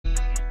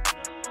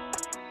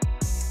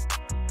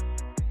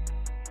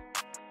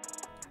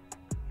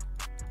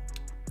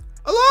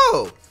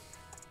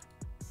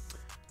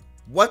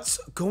What's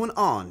going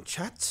on,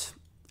 chat?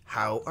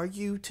 How are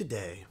you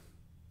today?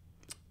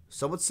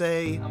 Some would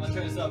say... I'm gonna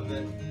turn this up,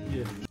 man.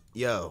 Yeah.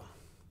 Yo,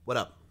 what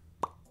up?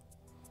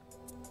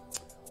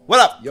 What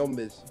up? Yo,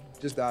 Miz,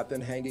 just got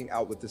done hanging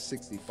out with the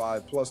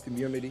 65+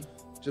 community.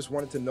 Just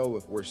wanted to know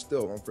if we're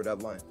still on for that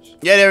lunch.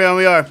 Yeah, Darion,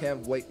 we are.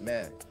 Can't wait,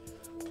 man.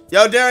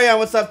 Yo, Darion,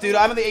 what's up, dude?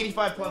 I'm in the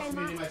 85+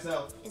 community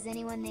myself. Is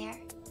anyone there?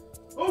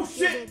 Oh,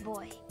 shit! Good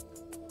boy.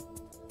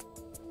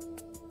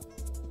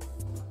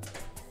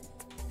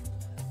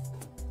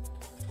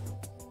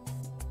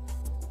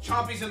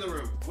 Chompy's in the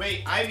room.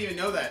 Wait, I didn't even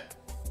know that.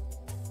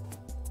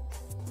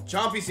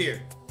 Chompy's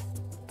here.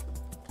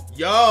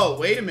 Yo,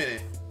 wait a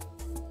minute.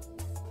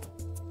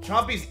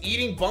 Chompy's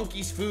eating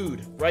Bunky's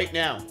food right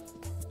now.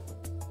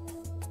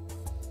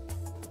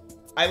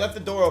 I left the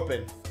door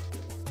open.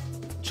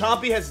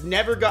 Chompy has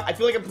never got... I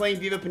feel like I'm playing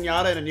Viva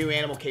Pinata in a new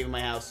animal cave in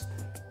my house.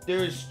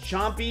 There's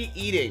Chompy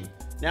eating.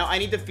 Now, I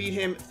need to feed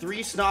him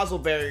 3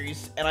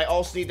 snozzleberries, and I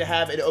also need to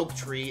have an oak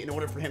tree in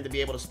order for him to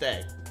be able to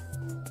stay.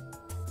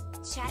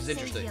 Chat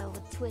say yo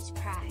with Twitch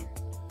Prime.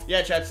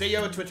 Yeah, chat, say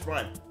yo with Twitch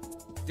Prime.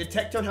 Did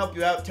Tectone help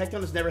you out?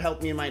 Tectone has never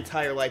helped me in my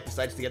entire life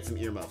besides to get some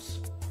earmuffs.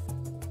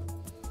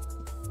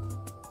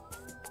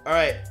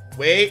 Alright,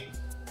 wait.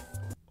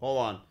 Hold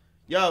on.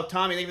 Yo,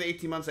 Tommy, thank you for the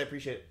 18 months. I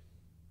appreciate it.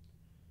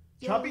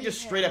 Chompy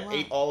just straight up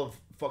ate all of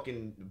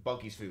fucking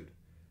Bunky's food.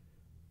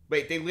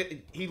 Wait,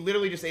 he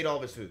literally just ate all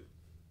of his food.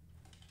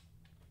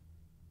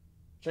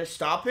 Should I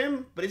stop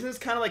him? But isn't this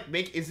kind of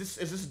like is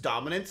this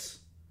dominance?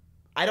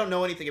 I don't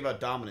know anything about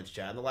dominance,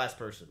 chat. I'm the last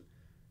person.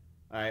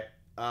 Alright.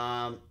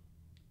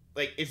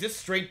 Like, is this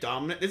straight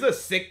dominant? This is a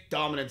sick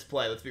dominance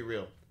play, let's be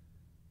real.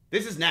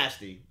 This is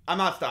nasty. I'm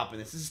not stopping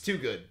this. This is too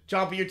good.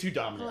 Chompy, you're too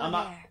dominant. I'm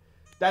not...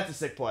 That's a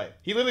sick play.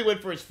 He literally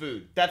went for his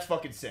food. That's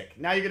fucking sick.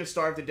 Now you're gonna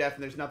starve to death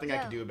and there's nothing I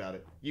can do about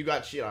it. You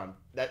got shit on.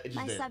 It just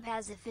my did. sub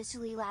has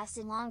officially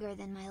lasted longer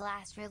than my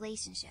last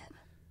relationship.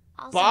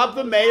 Also, Bob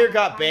the Mayor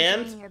got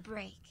banned? Your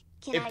break.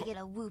 Can I get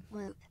a whoop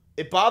whoop?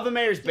 If Bob the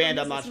Mayor's banned,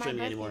 I'm not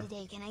streaming anymore.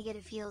 Today. Can I get a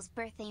Feels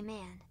birthday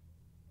man?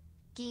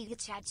 Giga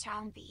Chat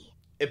Chompy.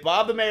 If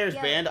Bob the Mayor's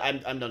banned,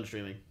 I'm done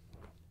streaming.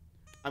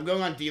 I'm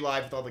going on D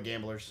Live with all the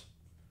gamblers.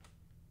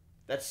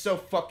 That's so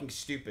fucking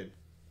stupid.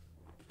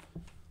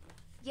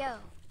 Yo.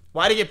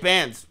 Why'd he get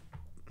banned?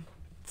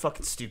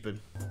 Fucking stupid.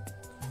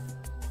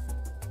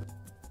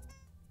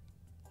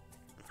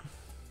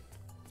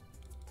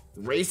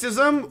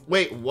 Racism?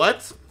 Wait,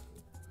 what?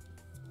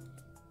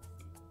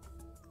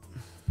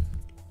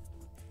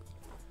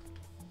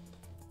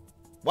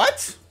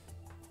 What?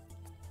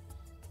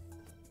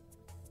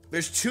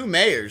 There's 2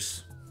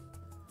 mayors.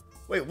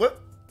 Wait, what?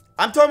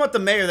 I'm talking about the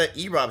mayor that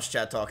E-Rob's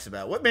chat talks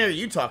about. What mayor are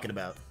you talking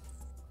about?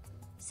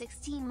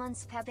 16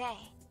 months Pepe.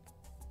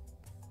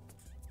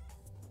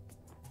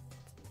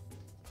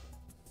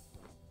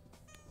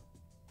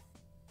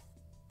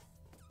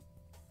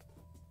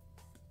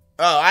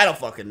 Oh, I don't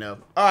fucking know.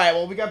 Alright,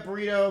 well, we got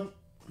Burrito.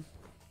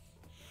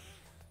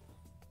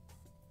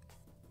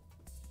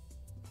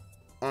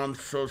 I'm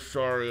so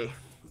sorry.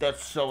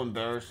 That's so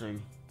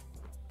embarrassing.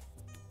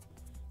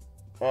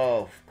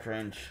 Oh,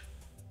 cringe.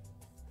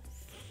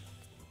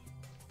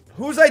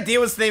 Whose idea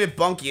was to name it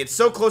Bunky? It's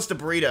so close to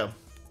Burrito.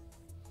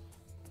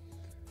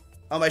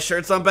 Oh, my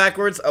shirt's on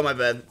backwards? Oh, my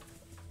bad.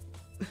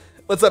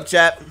 What's up,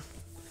 chat?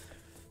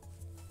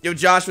 Yo,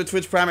 Josh with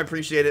Twitch Prime, I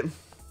appreciate it.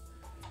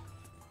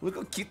 Look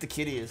how cute the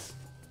kitty is.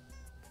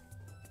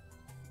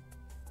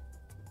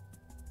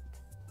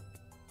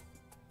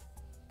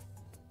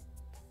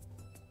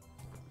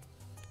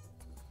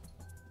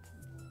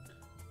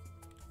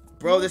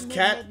 Bro, this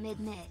cat... Mid.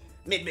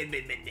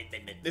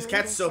 This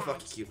cat's so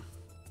fucking cute.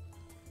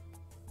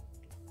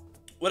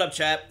 What up,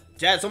 chat?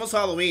 Chat, it's almost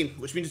Halloween,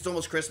 which means it's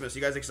almost Christmas.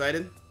 You guys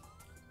excited?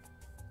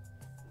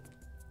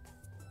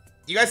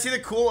 You guys see the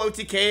cool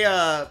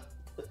OTK,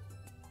 Do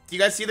you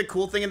guys see the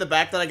cool thing in the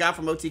back that I got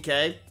from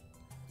OTK?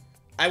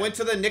 I went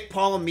to the Nick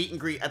Paula meet and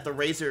greet at the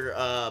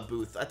Razer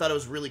booth. I thought it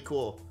was really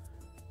cool.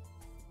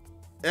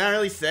 Isn't that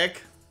really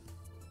sick?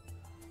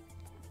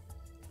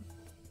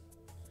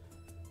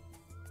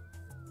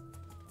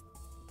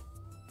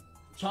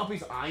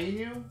 Chompy's eyeing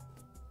you?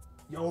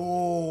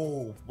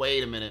 Yo,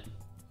 wait a minute.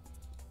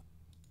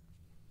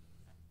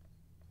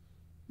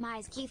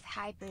 Mizkif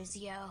hypers,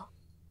 yo.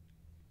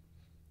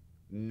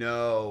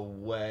 No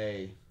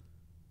way.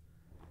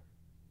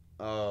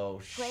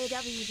 Oh, Play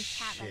W the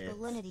cat like the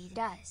Lunity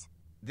does.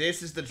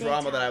 This is the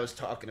drama that I was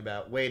talking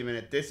about. Wait a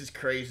minute. This is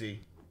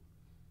crazy.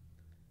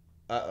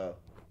 Uh-oh.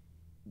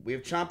 We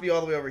have Chompy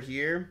all the way over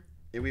here,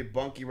 and we have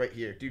Bunky right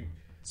here. Dude,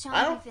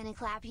 Chompy finna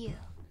clap you.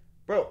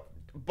 Bro,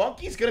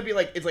 Bunky's gonna be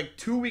like, it's like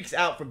 2 weeks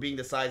out from being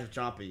the size of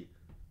Chompy.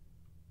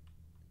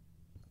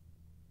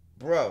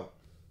 Bro.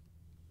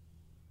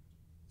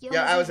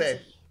 Yeah, I was saying.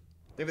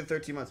 They've been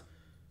 13 months.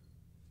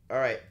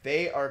 Alright,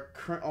 they are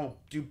current. Oh,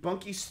 dude,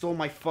 Bunky stole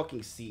my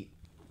fucking seat.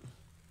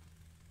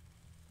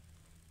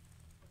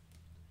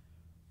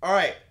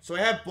 Alright, so I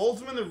have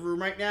both of them in the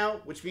room right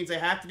now, which means I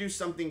have to do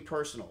something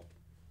personal.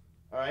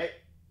 Alright?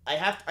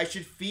 I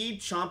should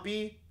feed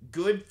Chompy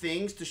good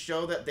things to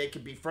show that they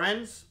can be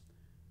friends.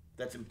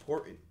 that's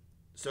important.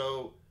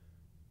 So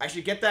I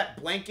should get that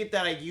blanket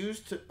that I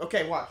used to.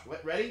 Okay, watch.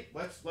 Ready?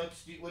 Let's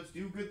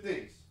do good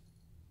things.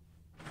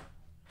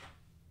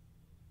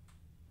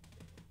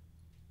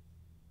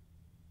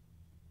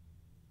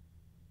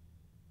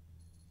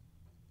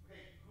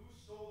 Okay, who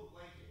stole the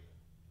blanket?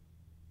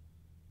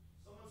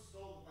 Someone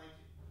stole the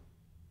blanket.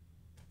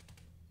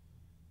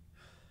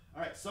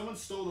 All right, someone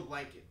stole the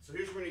blanket. So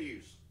here's what we're gonna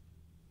use.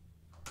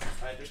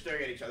 All right, they're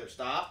staring at each other.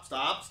 Stop.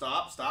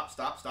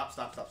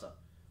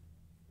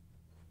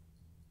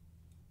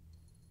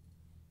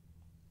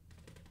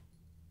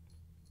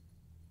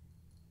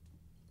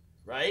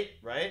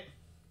 Right.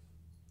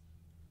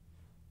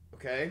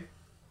 Okay.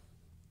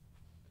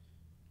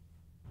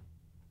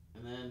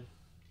 And then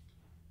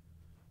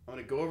I'm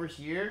gonna go over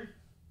here.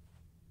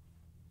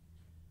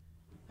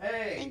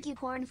 Hey. Thank you,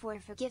 Porn, for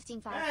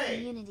gifting 5 Hey.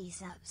 community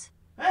subs.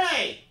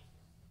 Hey.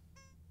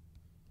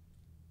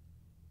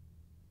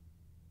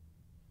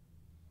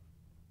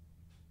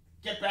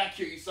 Get back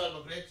here, you son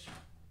of a bitch.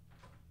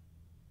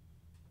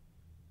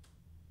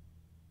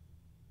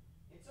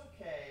 It's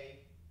okay.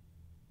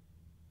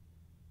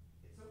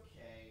 It's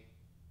okay.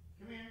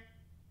 Come here.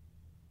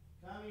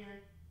 Come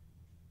here.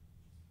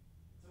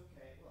 It's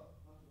okay. Look.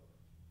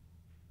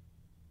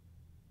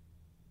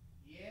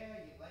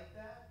 Yeah, you like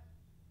that?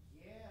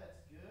 Yeah,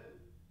 that's good.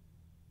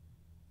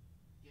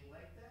 You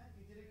like that?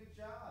 You did a good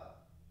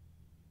job.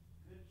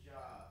 Good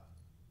job.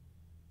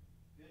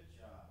 Good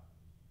job.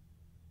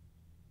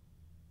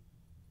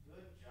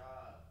 Good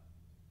job.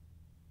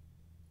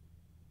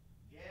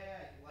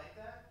 Yeah, you like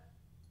that?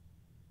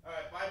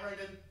 Alright, bye,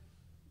 Brendan.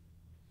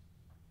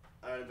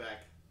 Alright, I'm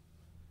back.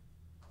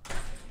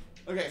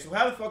 Okay, so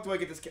how the fuck do I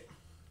get this kid?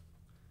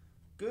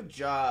 Good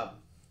job.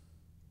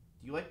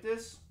 Do you like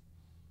this?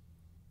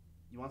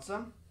 You want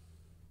some?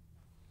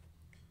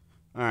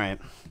 Alright.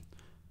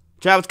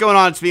 Chat, what's going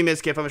on? It's me,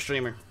 Mizkif. I'm a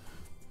streamer.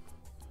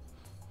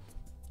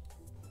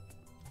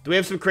 Do we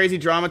have some crazy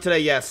drama today?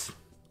 Yes.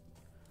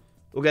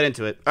 We'll get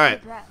into it.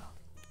 Alright. Bro.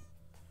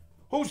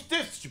 Who's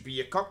this? Should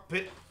be a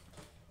cockpit.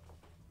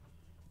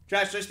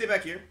 Chat, should I stay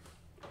back here?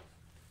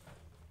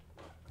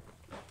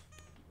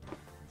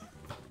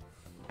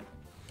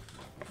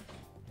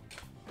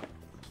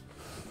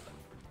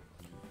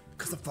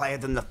 Because I'm flyer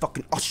than the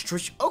fucking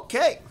ostrich.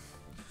 Okay.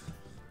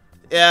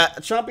 Yeah,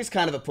 Chompy's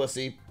kind of a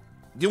pussy.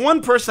 The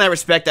one person I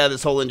respect out of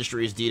this whole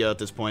industry is Dito at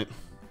this point.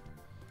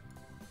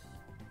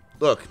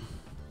 Look.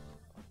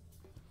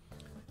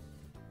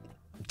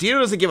 Dito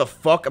doesn't give a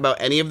fuck about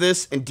any of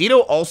this. And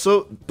Dito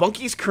also...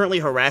 Bunky's currently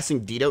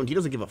harassing Dito, and Dito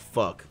doesn't give a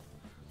fuck.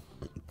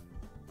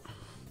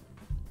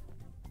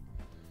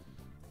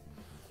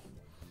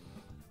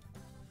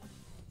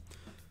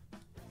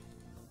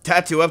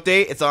 Tattoo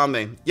update. It's on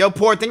me. Yo,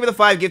 Port, thank you for the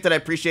 5 gifted. I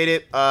appreciate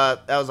it.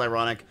 That was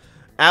ironic.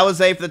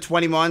 Alize for the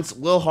 20 months.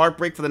 Lil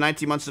Heartbreak for the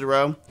 19 months in a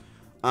row.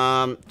 Chat,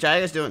 how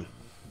you guys doing?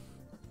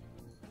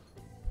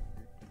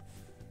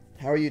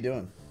 How are you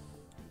doing?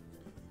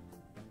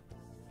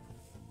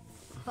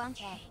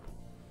 Bunky.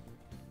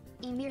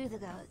 Emir the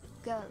goat.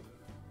 Goat.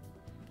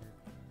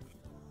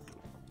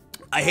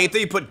 I hate that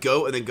you put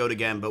goat and then goat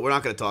again, but we're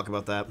not going to talk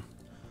about that.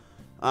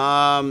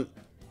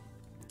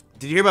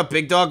 Did you hear about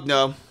Big Dog?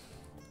 No.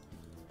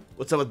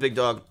 What's up with Big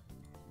Dog?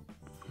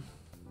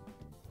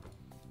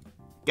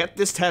 Get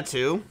this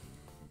tattoo.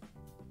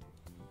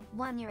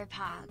 1 year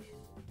pog.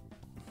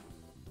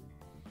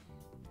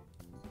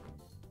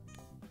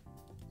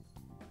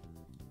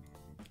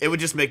 It would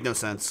just make no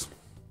sense.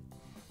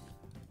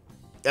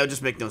 That would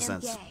just make no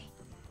sense. Gay.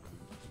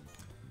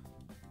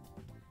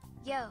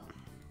 Yo.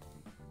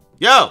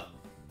 Yo!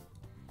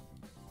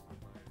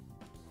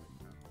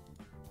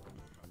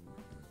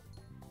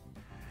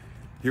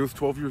 He was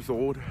 12 years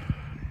old.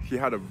 He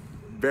had a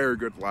very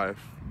good life,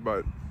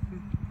 but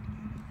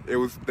it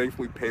was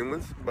thankfully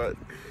painless, but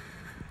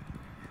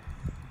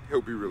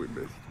he'll be really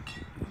missed.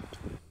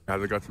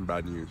 Guys, I got some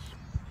bad news.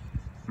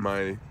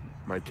 My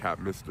cat,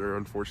 Mister,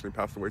 unfortunately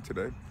passed away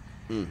today.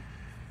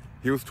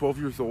 He was 12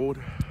 years old.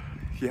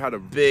 He had a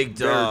big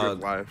very dog. good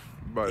life,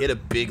 but He had a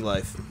big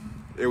life.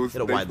 it was He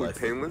had a wide thankfully life.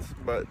 painless,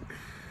 but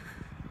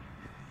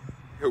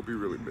he'll be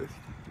really missed.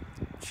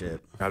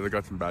 Shit. Guys, I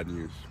got some bad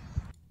news.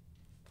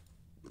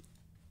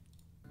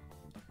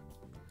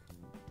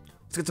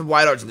 Let's get some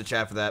wide arts in the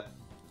chat for that.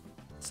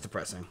 It's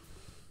depressing.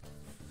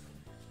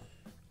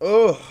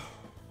 Oh.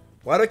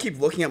 Why do I keep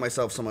looking at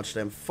myself so much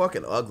today? I'm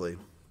fucking ugly.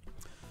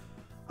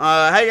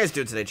 How you guys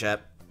doing today,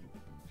 chat?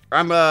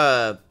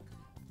 I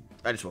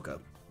just woke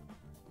up.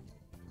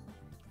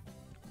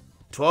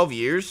 12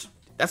 years?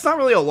 That's not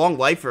really a long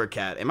life for a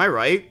cat. Am I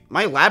right?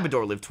 My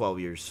Labrador lived 12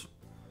 years.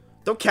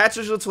 Don't cats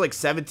usually live to like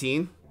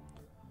 17?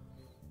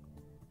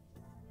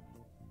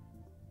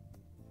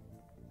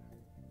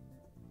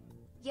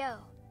 Yo.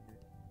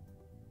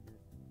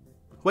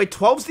 Wait,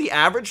 12's the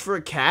average for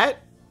a cat?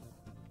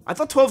 I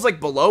thought 12's like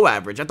below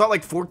average. I thought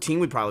like 14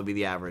 would probably be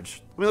the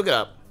average. Let me look it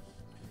up.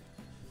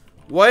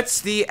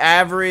 What's the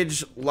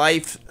average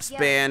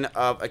lifespan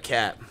of a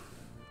cat?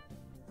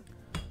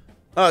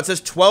 Oh, it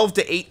says 12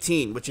 to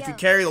 18, which if you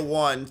carry the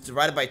 1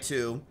 divided by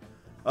 2,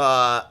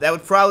 That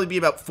would probably be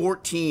about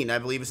 14, I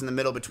believe. It's in the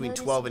middle between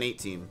Notice 12 and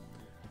 18.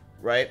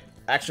 Right?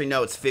 Actually,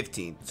 no, it's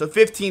 15. So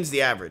 15's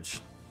the average.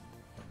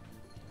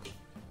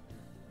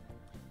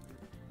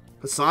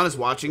 Hassan is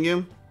watching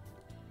you?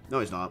 No,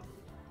 he's not.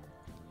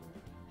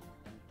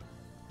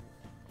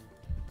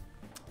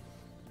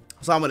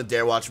 Hassan wouldn't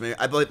dare watch me.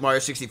 I believe Mario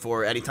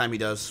 64 anytime he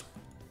does.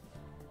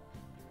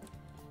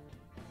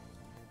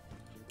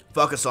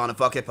 Fuck Hassan and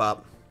fuck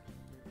hip-hop.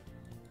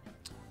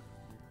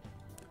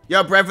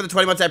 Yo, Brad for the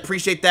 20 months. I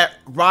appreciate that.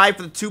 Rye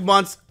for the 2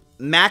 months.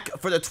 Mac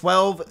for the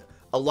 12.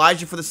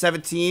 Elijah for the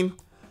 17.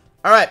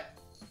 All right.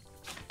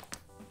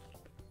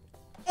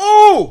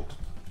 Oh!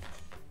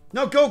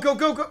 No, go, go,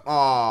 go, go.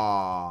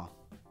 Aww.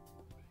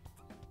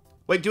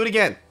 Wait, do it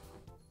again.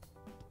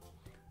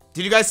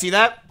 Did you guys see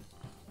that?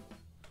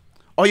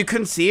 Oh, you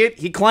couldn't see it?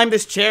 He climbed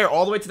this chair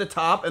all the way to the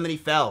top, and then he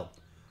fell.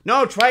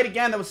 No, try it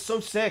again. That was so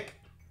sick.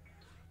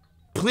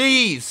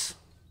 Please.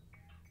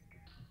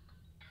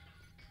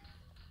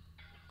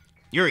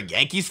 You're a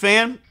Yankees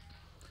fan?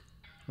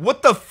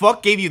 What the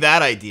fuck gave you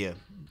that idea?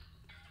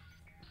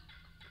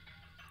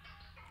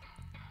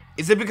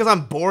 Is it because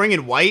I'm boring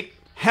and white?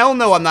 Hell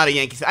no, I'm not a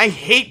Yankees fan. I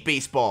hate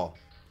baseball.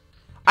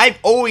 I've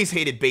always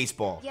hated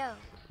baseball. Yo.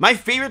 My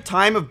favorite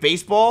time of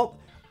baseball,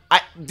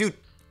 dude,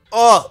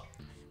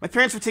 my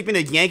parents would take me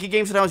to Yankee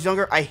games when I was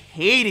younger. I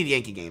hated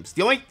Yankee games.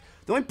 The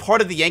only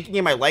part of the Yankee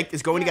game I liked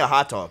is going to get a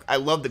hot dog. I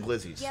love the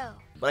Glizzies. Yo.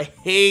 But I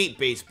hate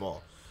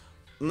baseball.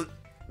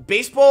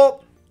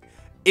 Baseball,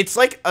 it's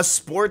like a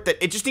sport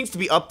that it just needs to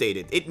be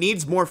updated. It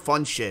needs more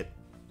fun shit.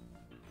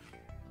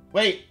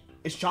 Wait,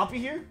 is Chompy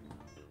here?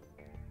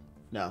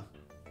 No.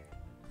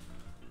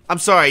 I'm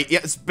sorry.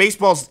 Yes,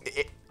 baseball's...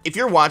 If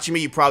you're watching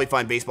me, you probably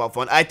find baseball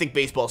fun. I think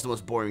baseball is the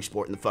most boring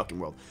sport in the fucking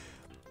world.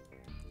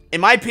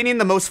 In my opinion,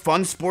 the most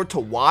fun sport to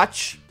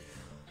watch...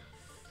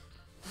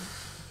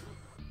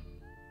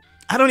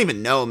 I don't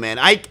even know, man.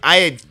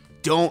 I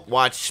don't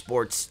watch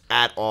sports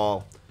at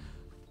all.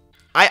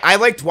 I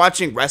liked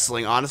watching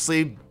wrestling,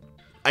 honestly.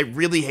 I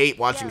really hate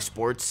watching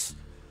sports.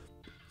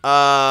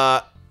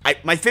 My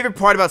favorite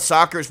part about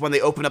soccer is when they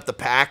open up the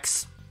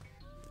packs.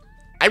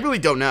 I really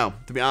don't know,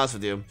 to be honest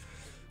with you.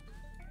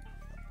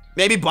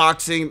 Maybe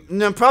boxing.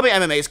 No, probably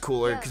MMA is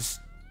cooler, because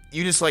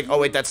you just like, oh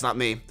wait, that's not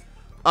me.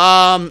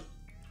 Volleyball's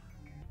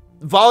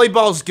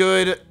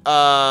good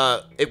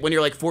when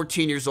you're like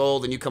 14 years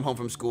old and you come home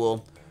from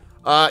school.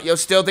 Yo,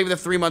 still, thank you for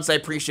the 3 months. I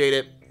appreciate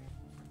it.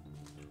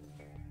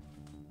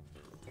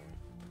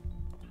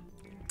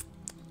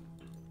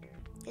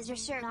 Is your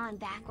shirt on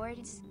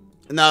backwards?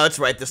 No, it's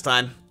right this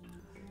time.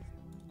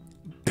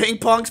 Ping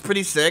pong's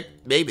pretty sick.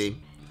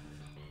 Maybe.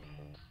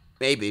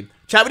 Maybe.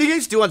 Chat, what do you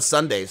guys do on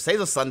Sundays?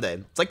 Today's a Sunday.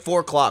 It's like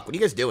 4 o'clock. What are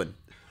you guys doing?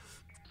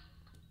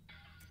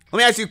 Let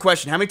me ask you a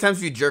question. How many times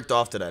have you jerked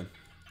off today?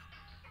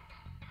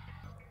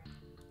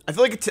 I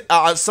feel like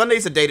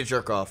Sunday's a day to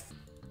jerk off.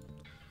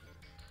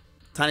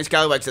 Tiny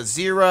Scallywag says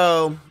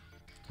 0.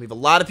 We have a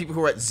lot of people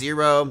who are at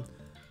 0.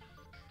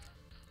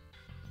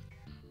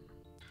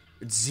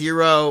 It's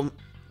 0.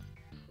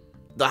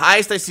 The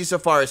highest I see so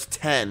far is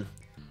 10.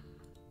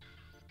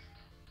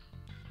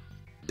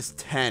 It's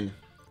 10.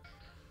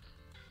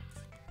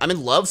 I'm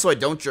in love, so I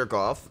don't jerk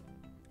off.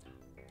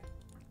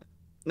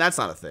 That's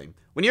not a thing.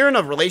 When you're in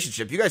a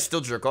relationship, you guys still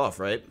jerk off,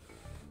 right?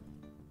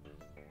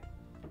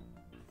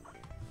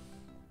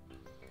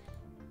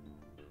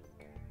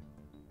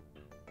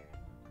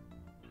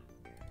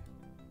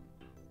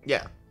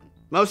 Yeah.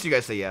 Most of you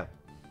guys say yeah.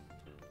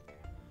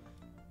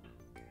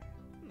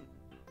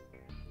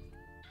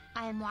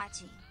 I am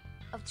watching.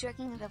 Of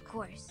jerking, of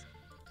course.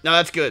 No,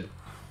 that's good.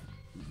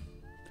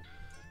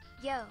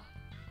 Yo.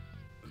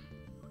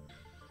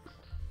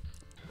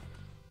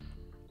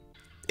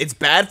 It's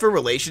bad for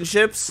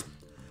relationships.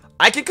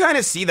 I can kind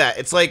of see that.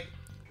 It's like,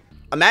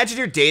 imagine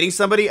you're dating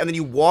somebody and then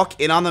you walk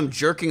in on them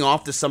jerking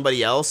off to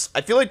somebody else.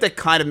 I feel like that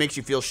kind of makes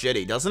you feel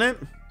shitty, doesn't it?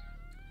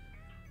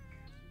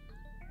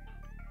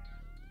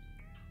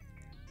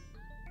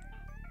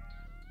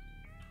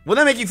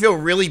 Wouldn't that make you feel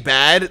really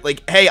bad?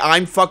 Like, hey,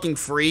 I'm fucking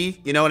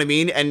free, you know what I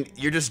mean? And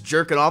you're just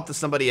jerking off to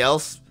somebody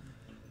else.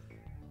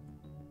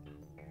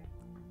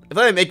 I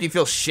thought it'd make me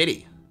feel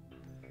shitty.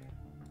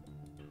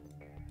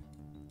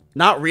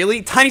 Not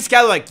really? Tiny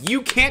Scallywag,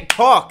 you can't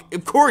talk.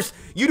 Of course,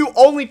 you do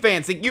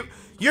OnlyFans. Like,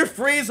 you're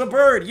free as a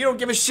bird. You don't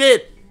give a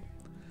shit.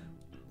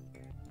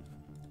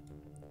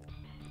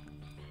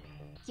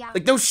 Yeah.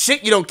 Like, no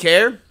shit, you don't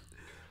care.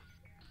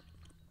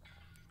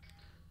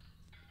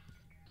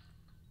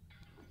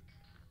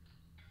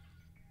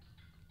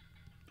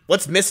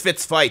 What's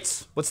Misfits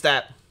Fights? What's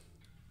that?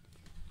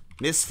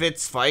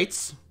 Misfits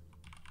Fights?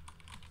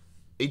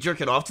 Are you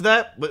jerking off to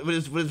that? What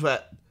is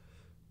that?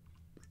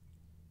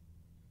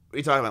 What are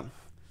you talking about?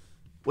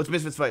 What's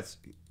Misfits Fights?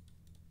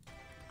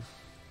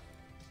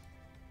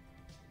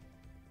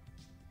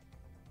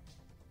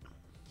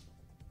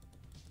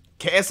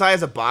 KSI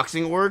is a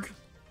boxing org?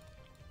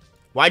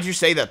 Why'd you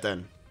say that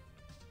then?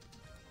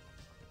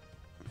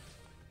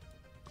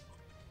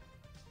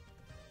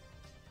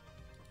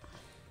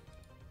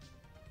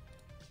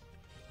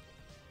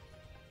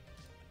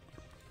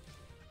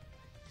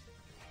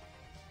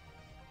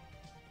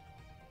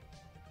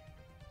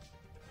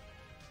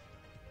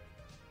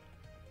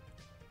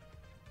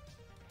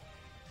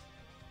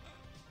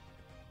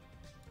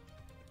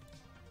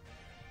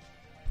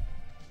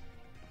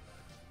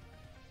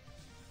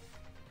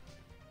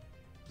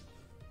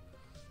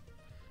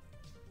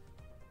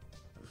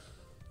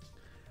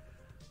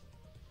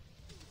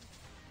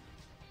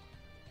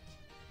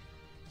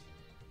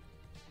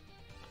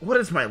 What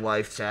is my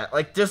life, chat?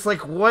 Like, just,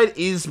 like, what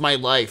is my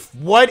life?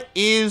 What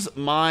is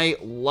my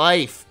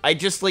life? I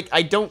just, like,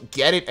 I don't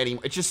get it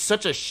anymore. It's just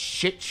such a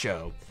shit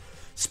show.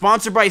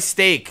 Sponsored by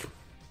Steak.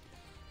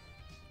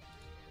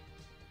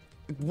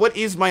 What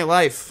is my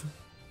life?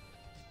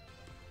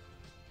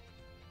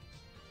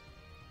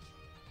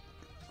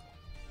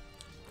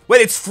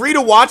 Wait, it's free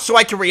to watch so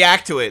I can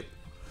react to it.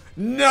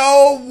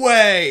 No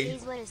way!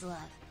 What is love?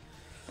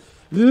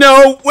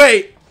 No,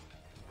 wait.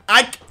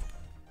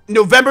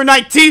 November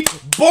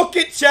 19th. Book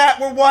it, chat.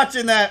 We're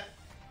watching that.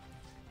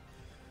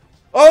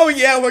 Oh,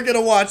 yeah, we're going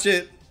to watch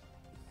it.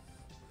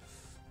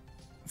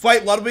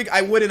 Fight Ludwig?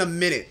 I would in a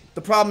minute.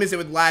 The problem is it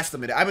would last a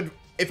minute. I would,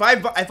 if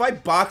I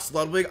boxed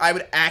Ludwig, I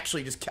would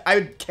actually I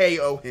would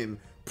KO him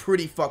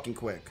pretty fucking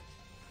quick.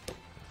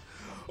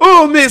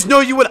 Oh, miss.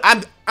 No, you would.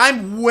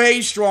 I'm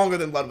way stronger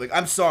than Ludwig.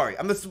 I'm sorry.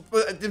 I'm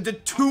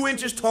the 2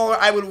 inches taller.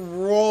 I would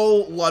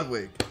roll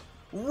Ludwig.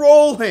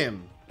 Roll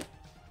him.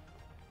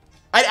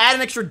 I'd add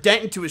an extra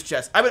dent into his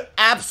chest. I would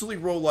absolutely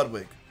roll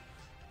Ludwig.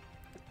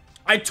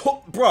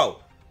 Bro,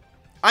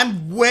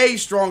 I'm way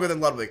stronger than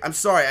Ludwig. I'm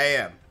sorry, I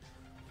am.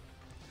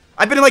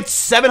 I've been in like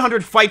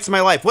 700 fights in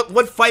my life.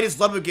 What fight has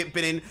Ludwig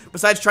been in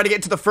besides trying to get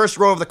into the first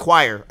row of the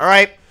choir,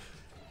 alright?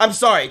 I'm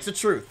sorry, it's the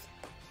truth.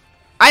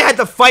 I had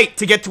to fight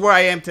to get to where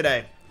I am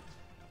today.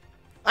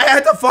 I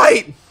had to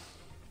fight.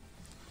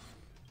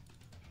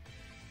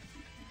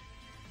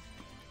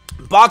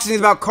 Boxing is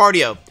about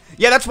cardio.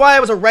 Yeah, that's why I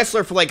was a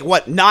wrestler for like,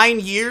 what, 9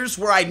 years?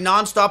 Where I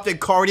nonstop did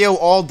cardio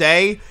all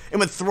day and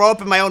would throw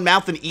up in my own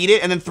mouth and eat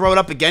it and then throw it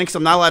up again because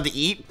I'm not allowed to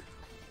eat?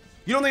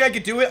 You don't think I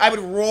could do it? I would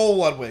roll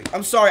Ludwig.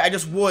 I'm sorry, I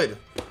just would.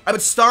 I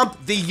would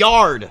stomp the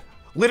yard.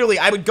 Literally,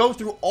 I would go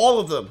through all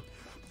of them.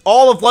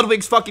 All of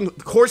Ludwig's fucking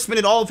horsemen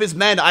and all of his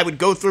men, I would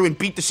go through and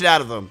beat the shit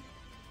out of them.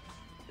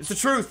 It's the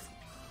truth.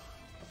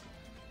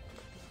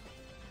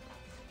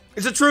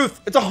 It's the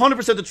truth. It's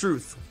 100% the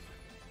truth.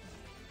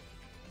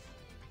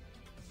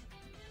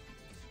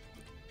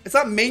 It's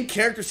not main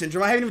character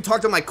syndrome. I haven't even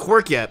talked about my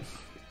quirk yet.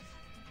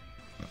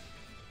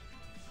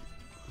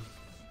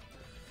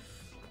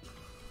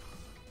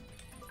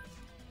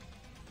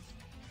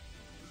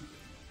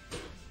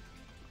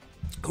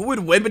 Who would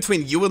win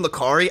between you and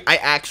Lucari? I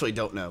actually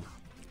don't know.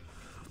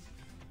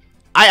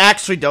 I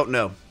actually don't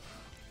know.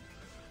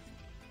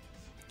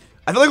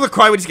 I feel like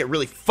Lucari would just get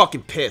really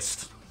fucking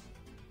pissed.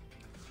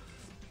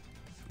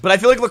 But I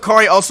feel like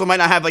Lucari also might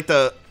not have like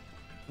the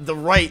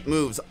right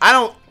moves.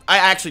 I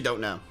actually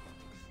don't know.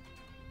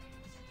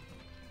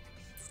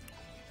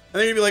 And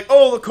then you'd be like,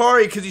 oh,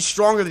 Lucari, because he's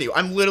stronger than you.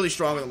 I'm literally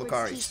stronger than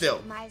Lucari.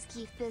 Still.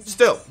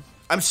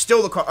 I'm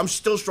still Lucari. I'm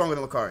still stronger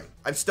than Lucari.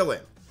 I still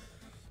am.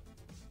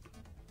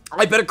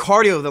 I better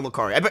cardio than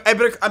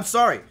Lucari. I'm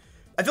sorry.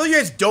 I feel like you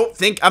guys don't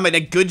think I'm in a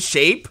good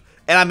shape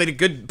and I'm in a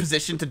good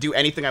position to do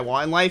anything I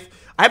want in life.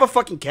 I have a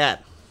fucking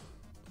cat.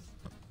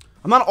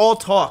 I'm not all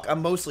talk.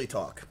 I'm mostly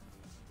talk.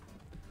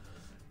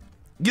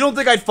 You don't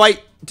think I'd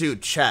fight?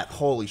 Dude, chat.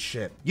 Holy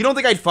shit. You don't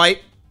think I'd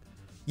fight?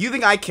 You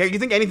think I care? You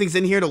think anything's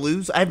in here to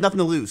lose? I have nothing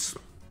to lose.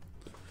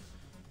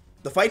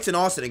 The fight's in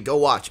Austin and go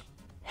watch.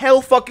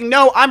 Hell fucking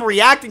no. I'm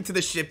reacting to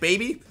this shit,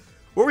 baby.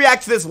 We'll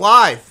react to this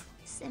live.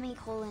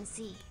 Semicolon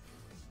C.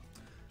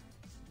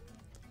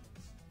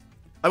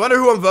 I wonder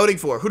who I'm voting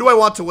for. Who do I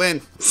want to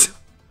win?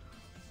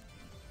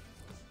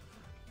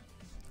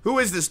 Who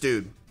is this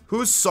dude?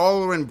 Who's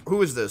Solomon?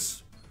 Who is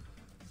this?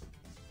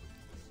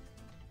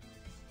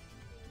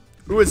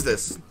 Who is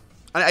this?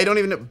 I don't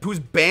even know. Who's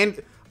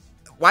banned?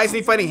 Why isn't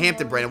he fighting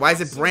Hampton Brandon? Why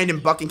is it Brandon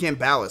Buckingham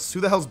Ballas? Who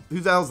the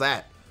hell's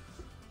that?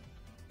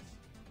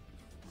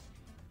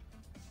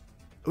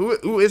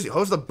 Who is he?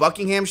 Host the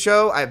Buckingham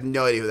show? I have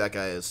no idea who that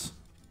guy is.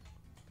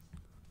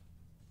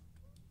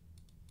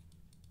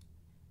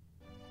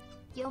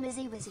 Yo,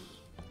 Mizzy Wizzy.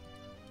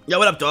 Yo,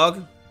 what up,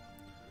 dog?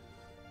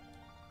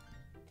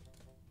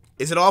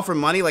 Is it all for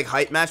money, like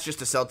hype match just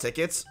to sell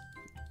tickets?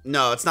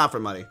 No, it's not for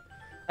money.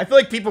 I feel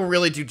like people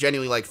really do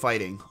genuinely like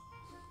fighting.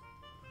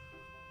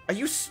 Are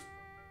you...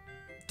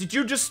 Did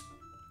you just...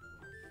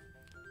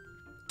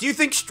 Do you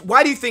think...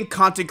 Why do you think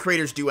content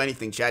creators do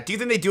anything, chat? Do you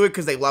think they do it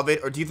because they love it,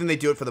 or do you think they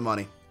do it for the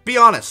money? Be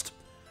honest.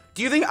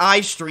 Do you think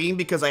I stream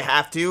because I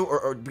have to,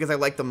 or because I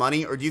like the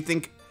money, or do you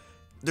think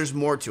there's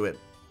more to it?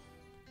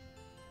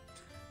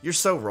 You're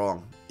so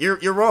wrong. You're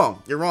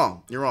wrong. You're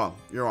wrong. You're wrong.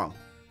 You're wrong.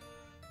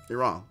 You're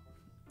wrong.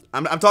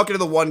 I'm talking to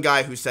the one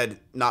guy who said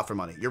not for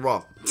money. You're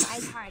wrong.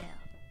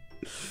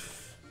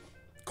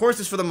 Of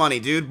course it's for the money,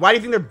 dude. Why do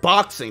you think they're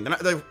boxing?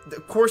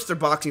 Of course they're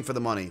boxing for the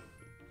money.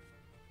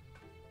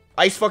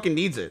 Ice fucking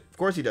needs it. Of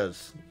course he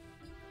does.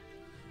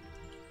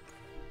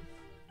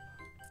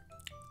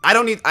 I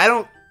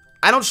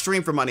don't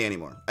stream for money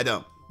anymore. I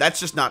don't.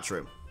 That's just not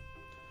true.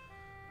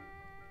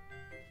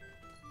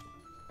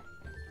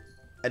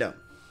 I don't.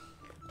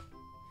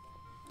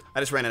 I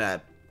just ran an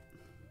ad.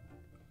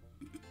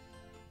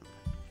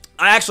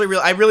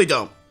 I really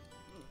don't.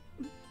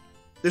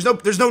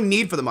 There's no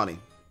need for the money.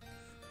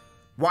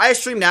 Why I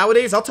stream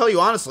nowadays, I'll tell you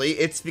honestly,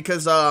 it's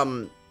because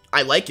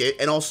I like it,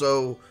 and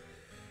also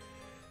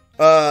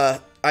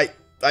I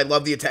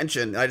love the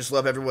attention. I just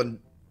love everyone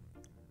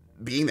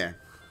being there.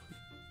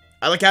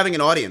 I like having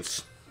an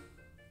audience.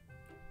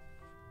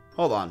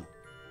 Hold on.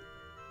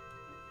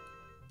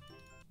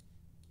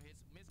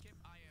 Mizkif,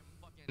 I am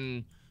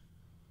fucking.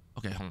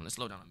 Okay, hold on. Let's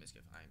slow down on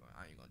Mizkif. I ain't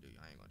gonna do you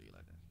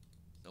like that.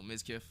 So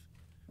Mizkif.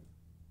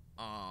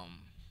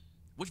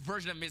 Which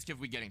version of Mizkif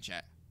we getting,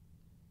 chat?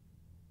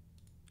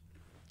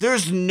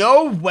 There's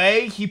no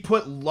way he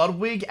put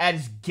Ludwig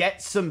as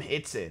get some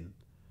hits in.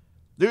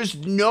 There's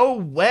no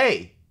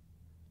way.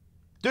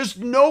 There's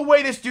no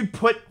way this dude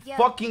put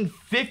fucking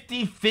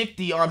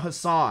 50-50 on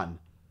Hassan.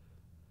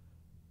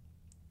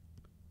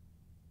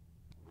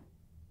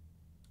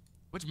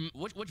 Which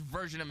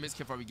version of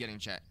Mizkif are we getting,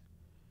 chat?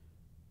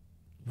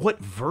 What I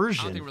don't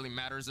version? think it really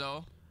matters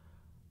though.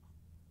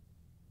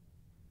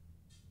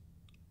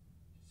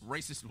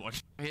 Racist one.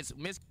 It's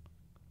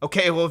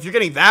Okay, well, if you're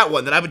getting that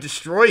one, then I would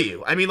destroy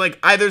you. I mean,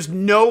 like, there's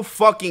no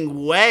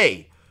fucking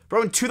way.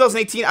 Bro, in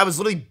 2018, I was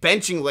literally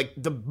benching, like,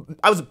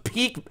 I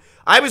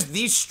was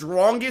the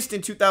strongest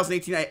in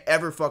 2018 I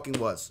ever fucking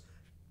was.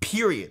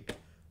 Period.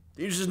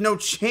 There's just no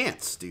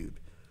chance, dude.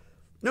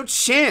 No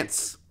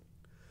chance.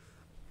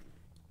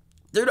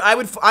 Dude,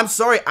 I'm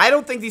sorry, I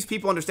don't think these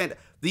people understand.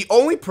 The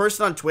only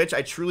person on Twitch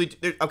I truly,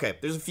 okay,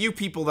 there's a few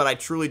people that I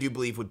truly do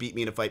believe would beat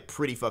me in a fight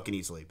pretty fucking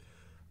easily.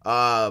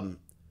 Hassan,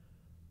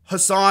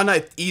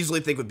 I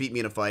easily think would beat me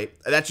in a fight.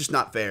 That's just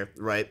not fair,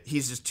 right?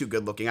 He's just too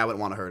good looking. I wouldn't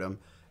want to hurt him.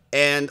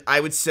 And I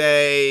would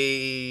say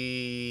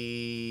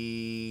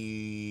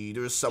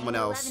there was someone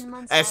else.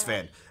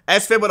 Esfand.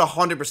 Esfand would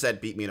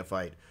 100% beat me in a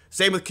fight.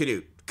 Same with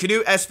Canute.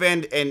 Canute,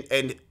 Esfand, and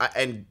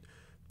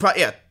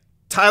yeah,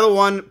 Tyler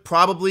 1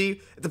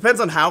 probably. It depends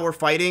on how we're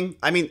fighting.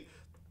 I mean,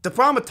 the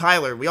problem with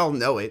Tyler, we all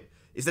know it,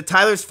 is that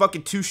Tyler's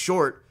fucking too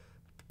short.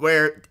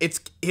 Where it's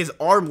his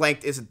arm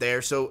length isn't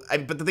there, so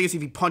but the thing is,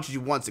 if he punches you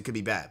once, it could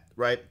be bad,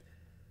 right?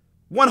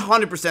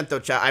 100% though,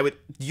 chat.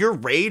 Your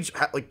rage,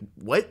 like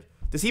what?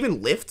 Does he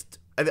even lift?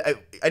 I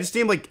just see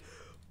him like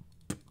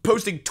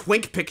posting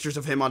twink pictures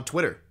of him on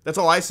Twitter. That's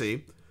all I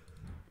see.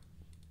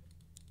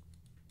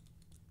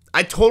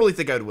 I totally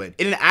think I would win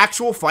in an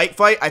actual fight.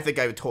 I think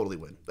I would totally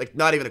win. Like,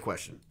 not even a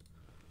question.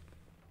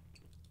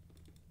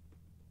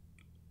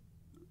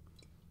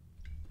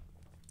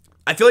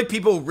 I feel like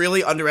people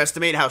really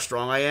underestimate how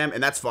strong I am,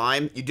 and that's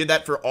fine. You did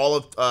that for all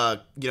of,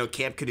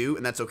 Camp Canoe,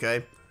 and that's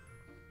okay.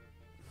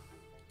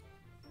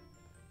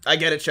 I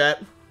get it,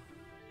 chat.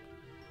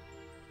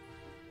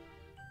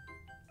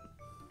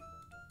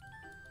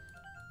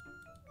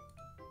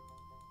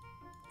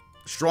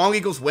 Strong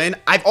equals win.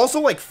 I've also,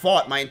 like,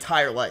 fought my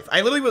entire life.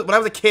 I literally, when I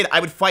was a kid, I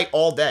would fight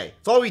all day.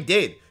 That's all we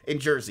did in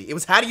Jersey. It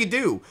was, how do you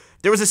do?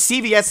 There was a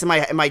CVS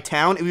in my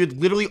town, and we would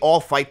literally all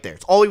fight there.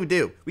 It's all we would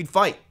do. We'd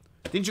fight.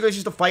 Didn't you guys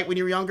used to fight when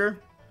you were younger?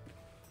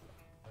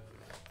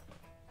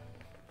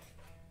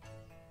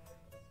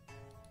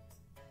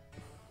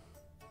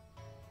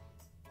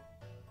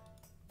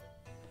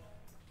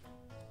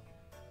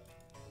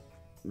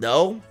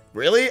 No?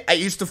 Really? I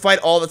used to fight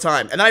all the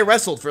time. And I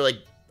wrestled for, like,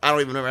 I don't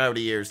even remember how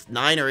many years.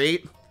 9 or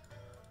 8?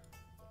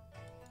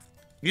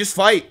 You just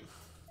fight.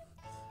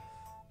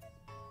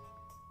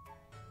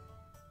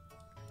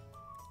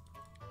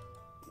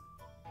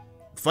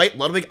 Fight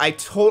Ludwig. I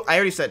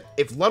already said,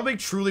 if Ludwig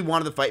truly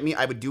wanted to fight me,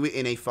 I would do it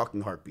in a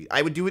fucking heartbeat.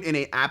 I would do it in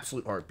an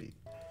absolute heartbeat.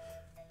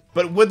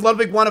 But would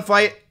Ludwig want to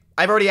fight?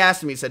 I've already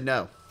asked him. He said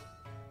no.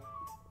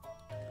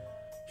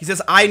 He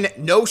says,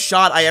 no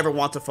shot I ever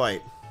want to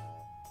fight.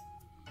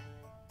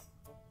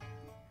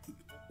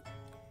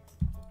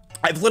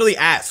 I've literally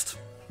asked.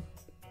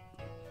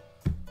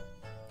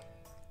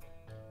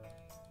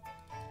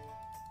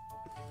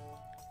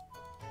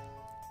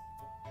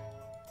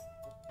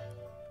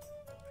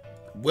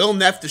 Will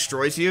Neff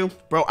destroys you?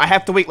 Bro, I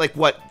have to wait, like,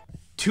 what,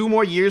 2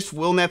 more years for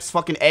Will Neff's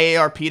fucking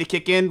AARP to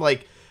kick in?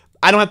 Like,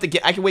 I don't have to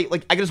get, I can wait,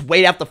 like, I can just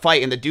wait out the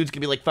fight and the dude's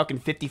gonna be, like, fucking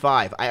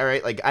 55.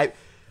 Alright, like,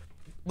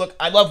 look,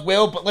 I love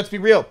Will, but let's be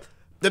real.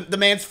 The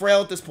man's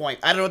frail at this point.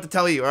 I don't know what to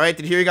tell you, alright?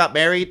 Did you hear he got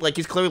married? Like,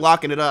 he's clearly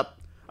locking it up.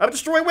 I would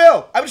destroy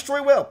Will. I would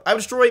destroy Will. I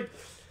would destroy...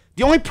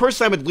 The only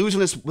person I would lose on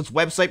this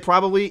website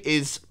probably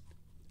is...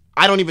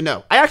 I don't even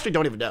know. I actually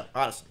don't even know,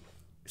 honestly.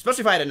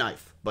 Especially if I had a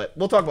knife. But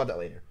we'll talk about that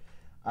later.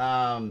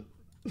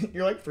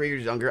 You're like 3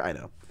 years younger. I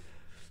know.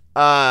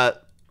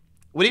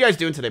 What are you guys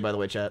doing today, by the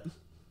way, chat?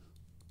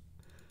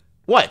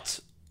 What?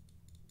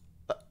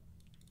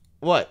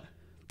 What?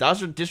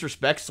 Dodger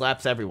Disrespect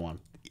slaps everyone.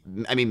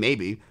 I mean,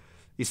 maybe.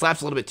 He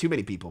slaps a little bit too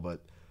many people,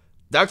 but...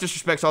 Dr.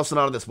 Disrespect's also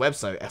not on this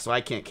website, so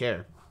I can't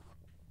care.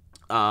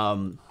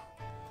 Now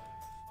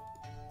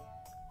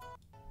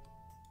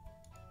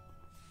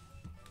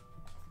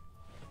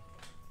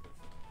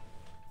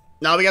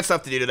we got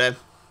stuff to do today.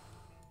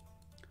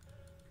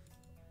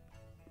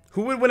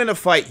 Who would win in a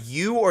fight,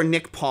 you or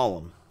Nick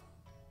Pollum?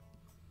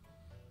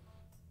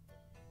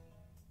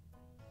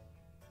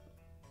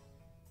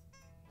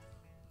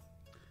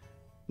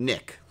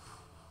 Nick.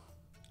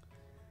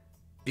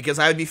 Because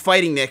I would be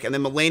fighting Nick, and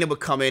then Milena would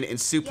come in and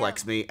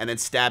suplex me, and then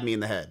stab me in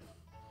the head.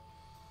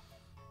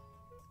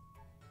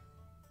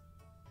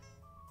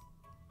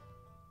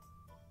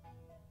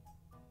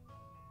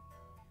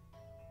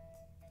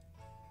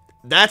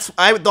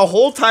 The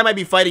whole time I'd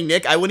be fighting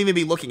Nick, I wouldn't even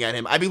be looking at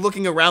him. I'd be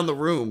looking around the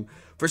room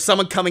for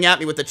someone coming at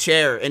me with a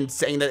chair and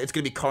saying that it's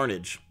gonna be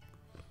carnage.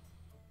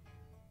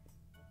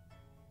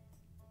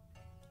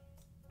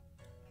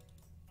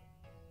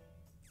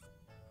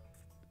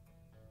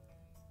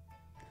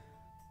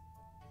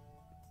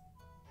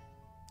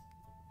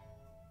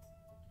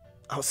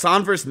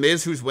 Hassan versus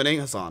Miz, who's winning?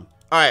 Hassan.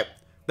 Alright,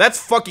 that's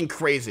fucking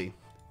crazy.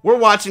 We're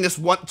watching this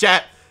one,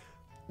 chat.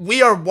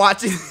 We are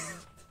watching...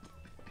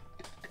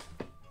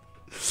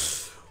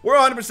 We're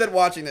 100%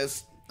 watching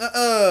this.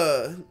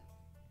 That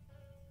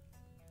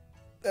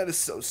is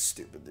so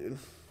stupid, dude.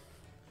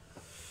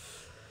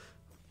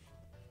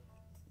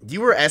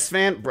 You were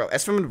S-Fan? Bro,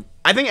 S-Fan would...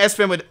 I think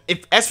S-Fan would...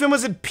 If S-Fan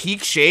was in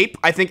peak shape,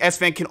 I think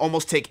S-Fan can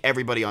almost take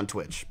everybody on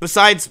Twitch.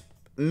 Besides,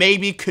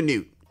 maybe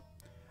Canute.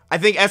 I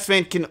think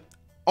S-Fan can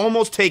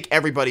almost take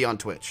everybody on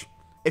Twitch.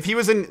 If he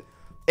was in...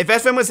 If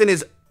S-Fan was in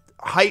his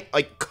height,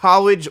 like,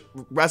 college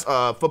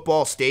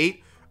football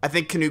state, I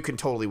think Canute can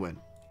totally win.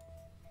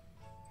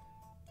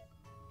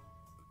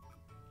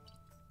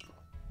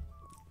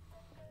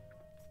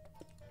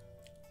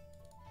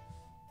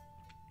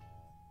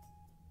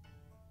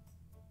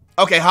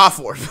 Okay,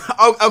 Hafor.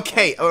 Oh,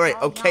 okay, all right,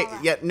 okay.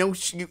 Yeah, no,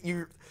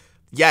 you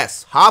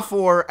yes,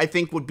 Hafor, I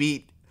think, would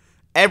beat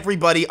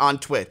everybody on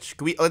Twitch.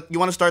 Can we? You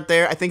want to start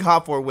there? I think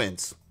Hafor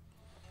wins.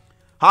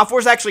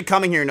 Hafor's actually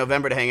coming here in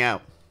November to hang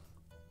out.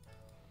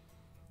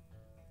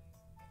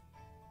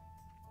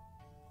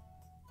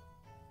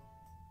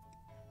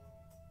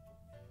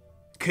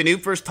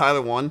 Canute versus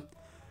Tyler 1.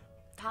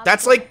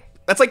 That's like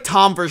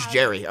Tom versus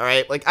Jerry. All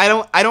right, like I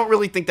don't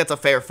really think that's a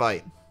fair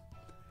fight.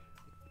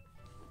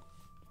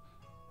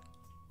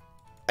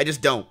 I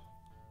just don't.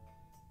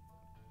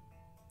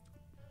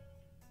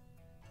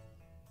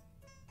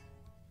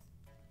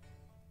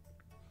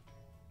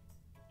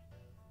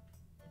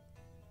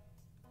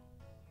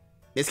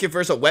 Mizkif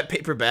versus a wet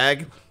paper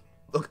bag.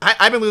 Look,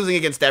 I've been losing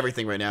against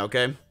everything right now,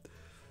 okay?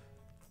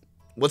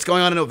 What's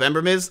going on in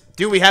November, Miz?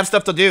 Dude, we have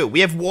stuff to do.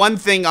 We have one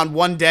thing on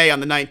one day on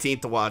the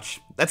 19th to watch.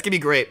 That's gonna be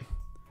great.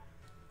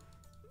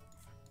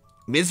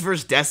 Miz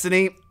versus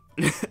Destiny.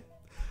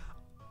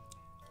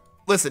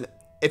 Listen,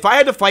 if I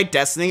had to fight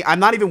Destiny, I'm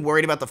not even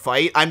worried about the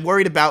fight. I'm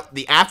worried about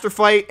the after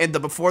fight and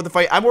the before the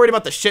fight. I'm worried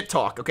about the shit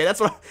talk, okay?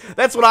 That's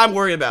what I'm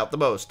worried about the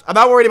most. I'm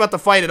not worried about the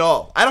fight at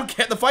all. I don't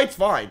care. The fight's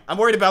fine. I'm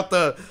worried about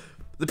the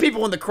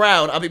people in the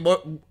crowd. I mean,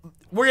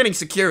 we're getting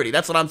security.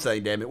 That's what I'm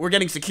saying, damn it. We're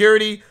getting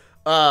security.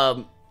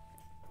 It'd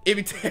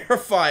be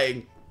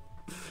terrifying.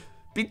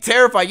 Be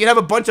terrifying. You'd have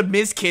a bunch of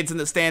Miz kids in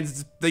the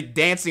stands like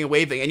dancing and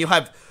waving, and you'll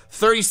have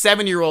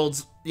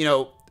 37-year-olds, you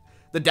know,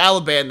 the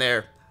Dalaban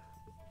there.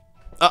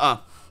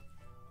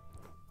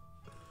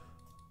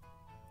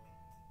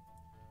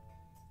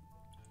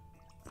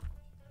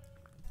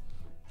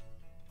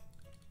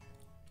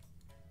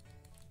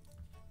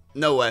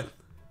 No way.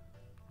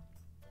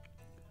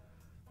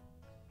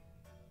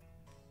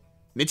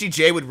 Mitchie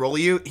J would roll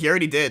you? He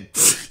already did.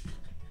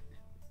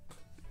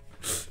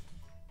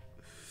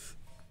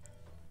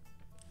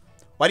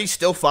 Why do you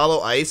still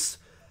follow Ice?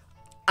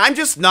 I'm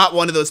just not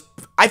one of those.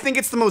 I think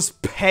it's the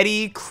most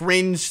petty,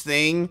 cringe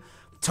thing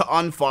to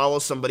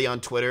unfollow somebody on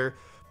Twitter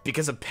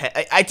because of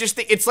I just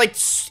think it's like,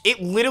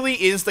 it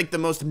literally is like the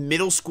most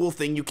middle school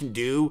thing you can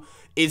do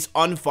is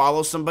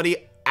unfollow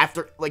somebody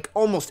after like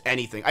almost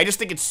anything. I just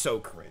think it's so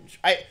cringe.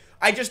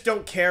 I just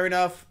don't care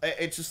enough.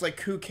 It's just like,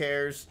 who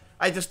cares?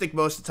 I just think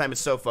most of the time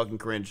it's so fucking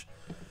cringe.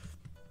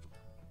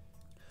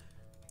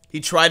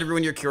 He tried to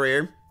ruin your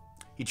career.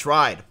 He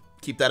tried.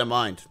 Keep that in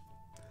mind.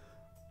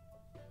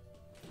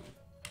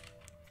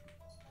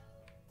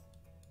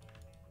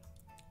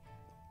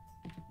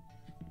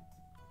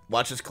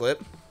 Watch this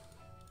clip.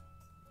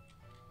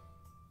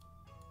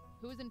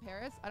 Who's in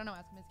Paris? I don't know.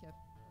 Ask Mizkif.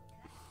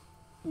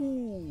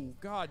 Ooh,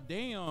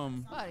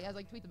 goddamn. What? He has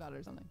like tweets about it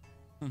or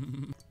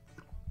something.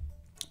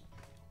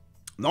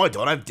 No, I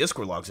don't. I have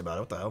Discord logs about it.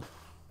 What the hell?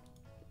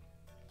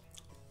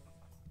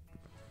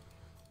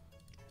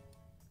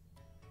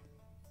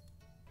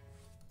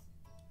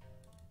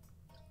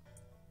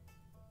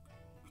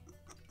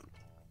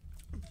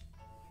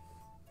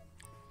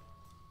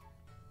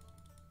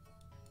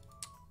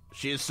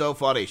 She is so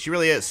funny. She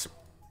really is.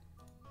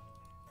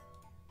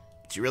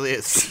 She really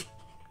is.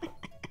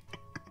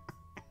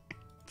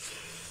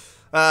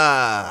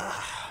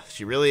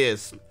 She really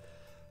is.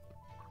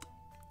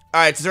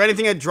 Alright, is there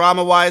anything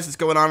drama-wise that's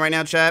going on right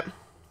now, chat?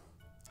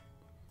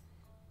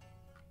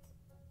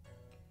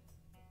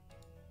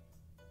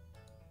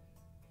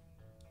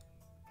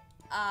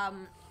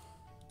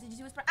 Did you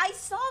see what's I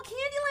saw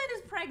Candyland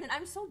is pregnant.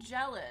 I'm so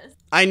jealous.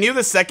 I knew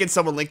the second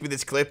someone linked me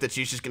this clip that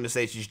she's just gonna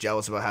say she's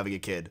jealous about having a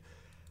kid.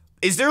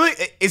 Is there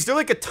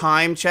like a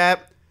time,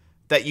 chat,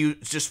 that you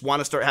just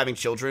want to start having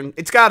children?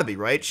 It's got to be,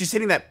 right? She's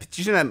hitting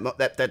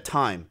that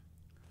time.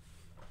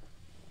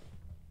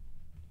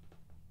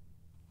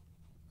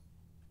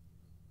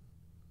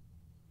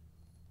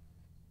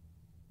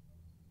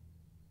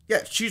 Yeah,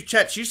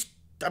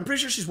 I'm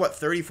pretty sure she's what,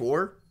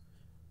 34?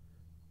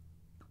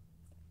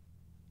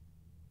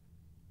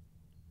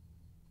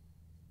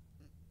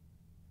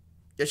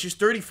 Yeah, she's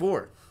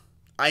 34.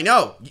 I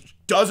know.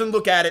 Doesn't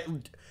look at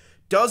it.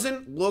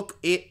 Doesn't look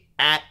it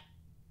at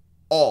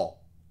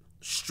all.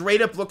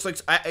 Straight up looks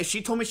like...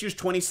 she told me she was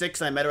 26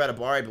 and I met her at a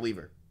bar. I believe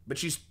her. But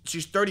she's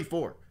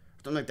 34.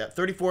 Something like that.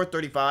 34,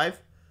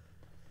 35.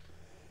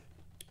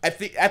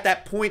 At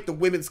that point, the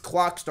women's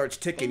clock starts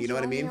ticking. You know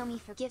what I mean? Me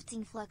for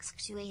gifting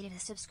fluctuated a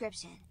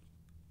subscription.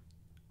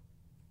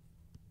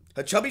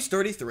 A chubby's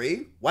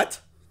 33? What?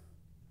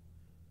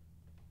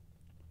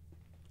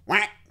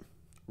 What?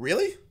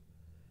 Really?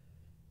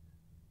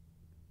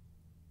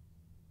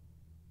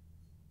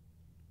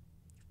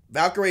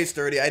 Valkyrie's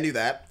 30. I knew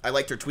that. I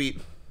liked her tweet.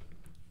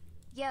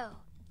 Yo.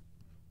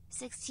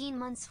 16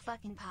 months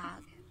fucking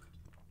pog.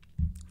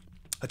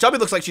 A chubby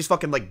looks like she's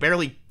fucking like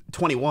barely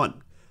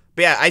 21.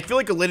 But yeah, I feel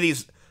like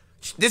Alinity's...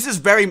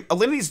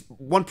 Alinity's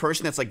one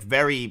person that's like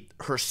very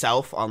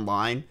herself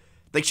online.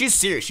 Like, she's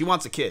serious. She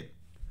wants a kid.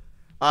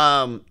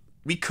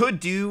 We could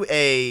do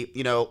a,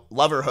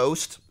 lover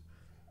host.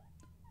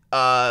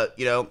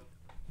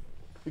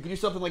 We could do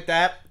something like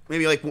that.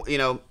 Maybe like,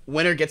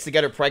 winner gets to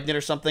get her pregnant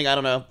or something. I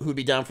don't know who'd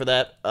be down for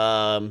that.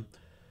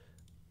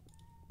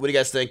 What do you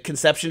guys think?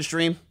 Conception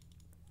stream?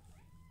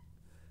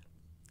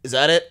 Is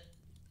that it?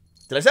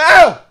 Did I say?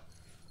 Ow!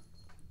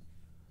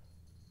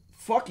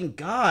 Fucking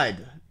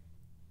God.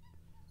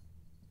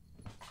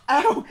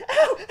 Ow! Ow!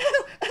 Ow!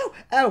 Ow!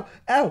 Ow!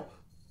 Ow!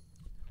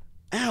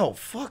 Ow!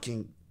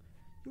 Fucking...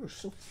 You are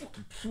so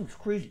fucking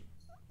crazy.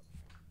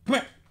 Come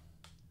here.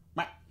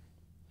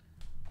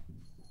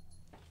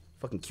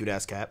 Fucking cute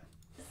ass cat.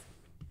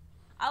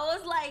 I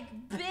was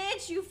like,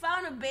 bitch, you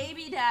found a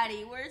baby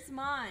daddy. Where's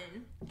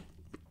mine?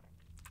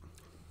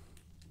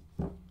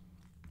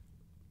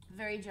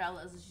 Very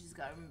jealous that she's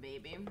got a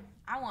baby.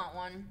 I want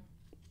one.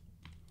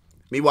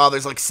 Meanwhile,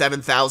 there's like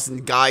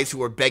 7,000 guys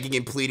who are begging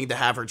and pleading to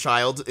have her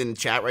child in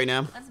chat right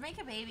now. Let's make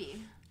a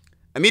baby.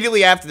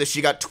 Immediately after this,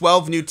 she got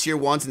 12 new tier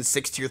 1s and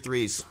 6 tier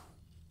 3s.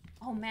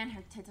 Oh man,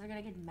 her tits are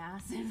gonna get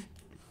massive.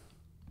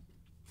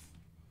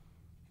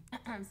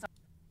 I'm sorry.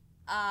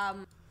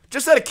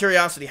 Just out of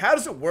curiosity, how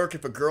does it work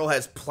if a girl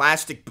has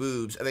plastic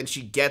boobs and then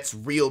she gets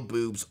real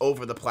boobs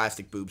over the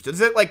plastic boobs? Does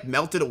it like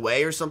melt it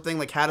away or something?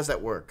 Like, how does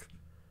that work?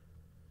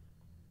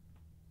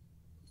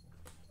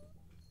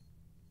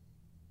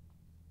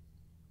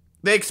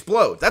 They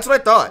explode. That's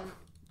what I thought.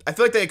 I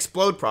feel like they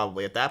explode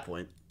probably at that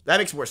point. That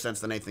makes more sense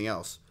than anything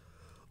else.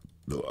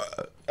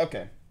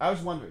 Okay. I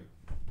was wondering.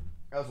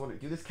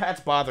 Dude, this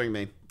cat's bothering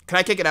me. Can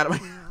I kick it out of my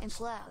house?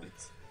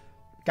 Implodes.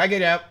 Can I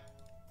get it out?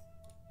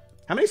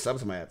 How many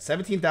subs am I at?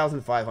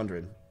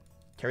 17,500.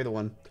 Carry the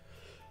one.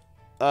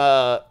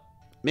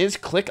 Miz,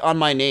 click on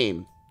my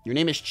name. Your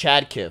name is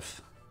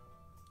Chadkiff.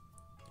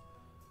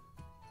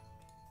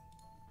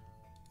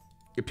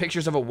 Your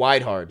pictures of a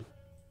wide hard.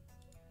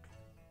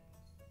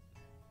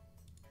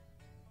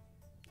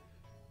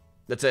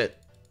 That's it.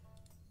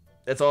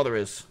 That's all there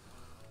is.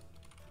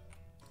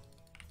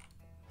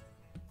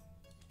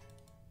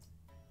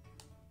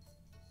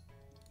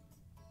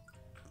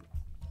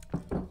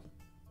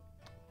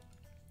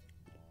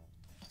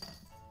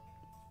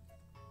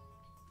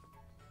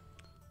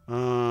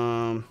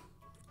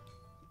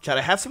 Chad,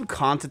 I have some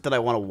content that I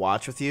want to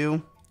watch with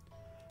you,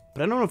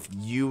 but I don't know if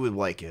you would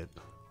like it.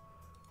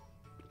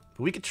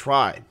 But we could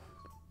try.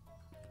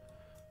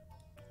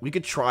 We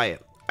could try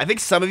it. I think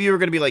some of you are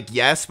going to be like,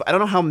 yes, but I don't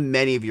know how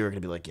many of you are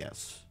going to be like,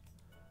 yes.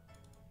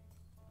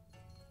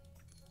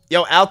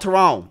 Yo, Al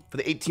Taron for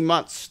the 18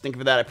 months. Thank you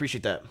for that. I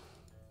appreciate that.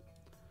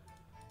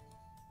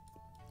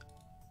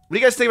 What do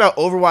you guys think about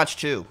Overwatch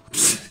 2?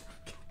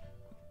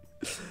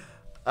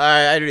 Alright,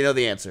 I already know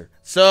the answer.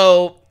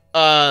 So,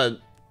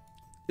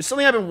 it's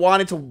something I've been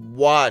wanting to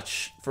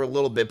watch for a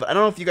little bit, but I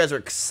don't know if you guys are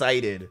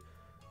excited.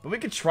 But we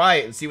could try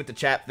it and see what the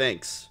chat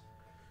thinks.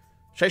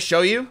 Should I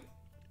show you?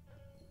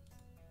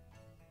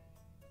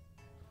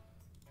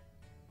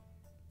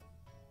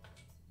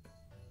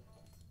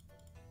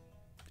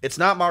 It's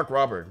not Mark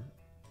Robert.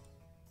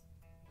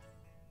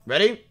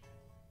 Ready?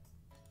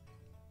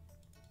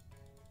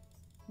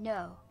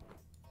 No.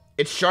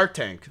 It's Shark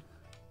Tank.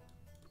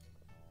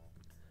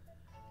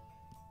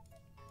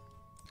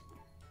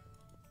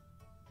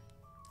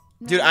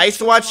 Dude, I used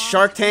to watch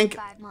Shark Tank.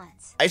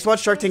 I used to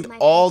watch Shark Tank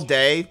all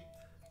day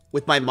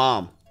with my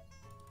mom.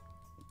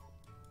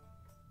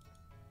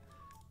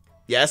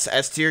 Yes,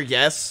 S tier,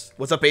 yes.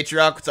 What's up,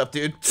 Atrioc? What's up,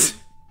 dude?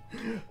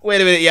 Wait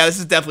a minute. Yeah, this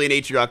is definitely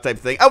an Atrioc type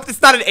thing. Oh,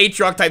 it's not an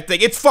Atrioc type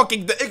thing. It's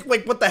fucking...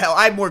 Like, what the hell?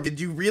 Morgan,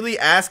 did you really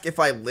ask if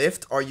I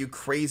lift? Are you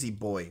crazy,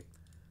 boy?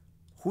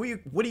 Who are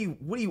you... What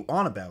are you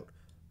on about?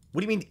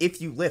 What do you mean,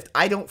 if you lift?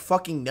 I don't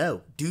fucking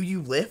know. Do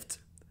you lift?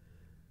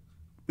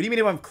 What do you mean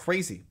if I'm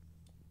crazy?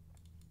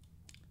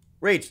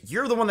 Rage,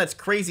 you're the one that's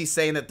crazy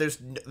saying that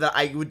that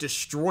I would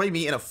destroy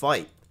me in a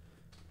fight.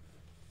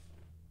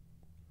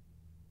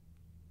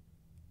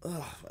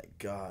 Oh my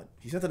god.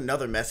 He sent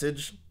another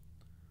message.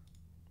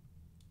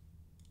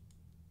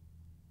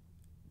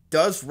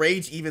 Does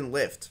Rage even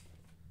lift?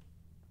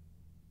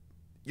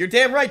 You're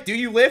damn right. Do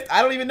you lift?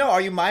 I don't even know.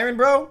 Are you Myron,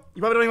 bro? You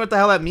probably don't even know what the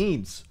hell that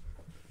means.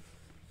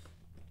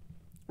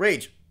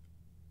 Rage.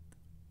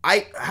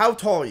 How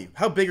tall are you?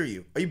 How big are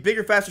you? Are you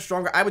bigger, faster,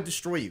 stronger? I would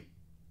destroy you.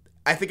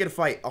 I think in a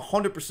fight,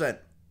 100%.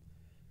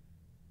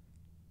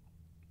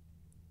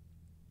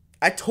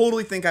 I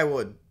totally think I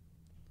would.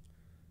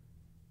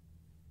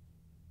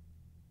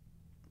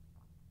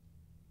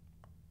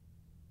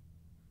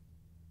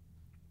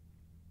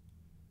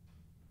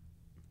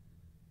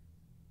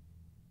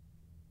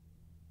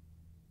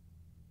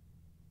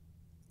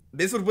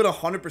 This would win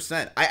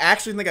 100%. I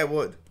actually think I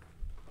would.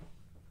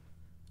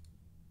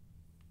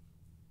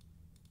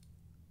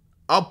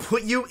 I'll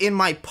put you in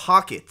my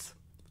pocket.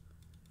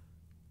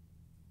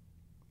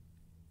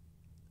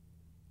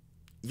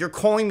 You're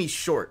calling me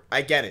short.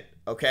 I get it,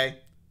 okay?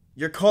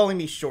 You're calling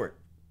me short.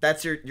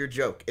 That's your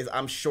joke, is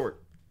I'm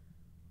short.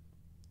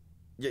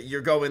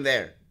 You're going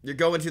there. You're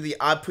going to the,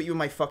 I'll put you in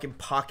my fucking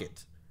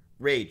pocket.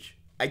 Rage.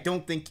 I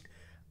don't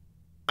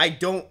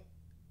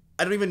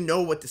even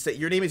know what to say.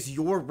 Your name is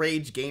Your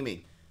Rage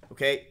Gaming,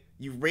 okay?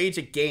 You rage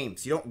at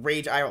games. You don't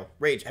rage IRL.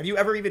 Rage. Have you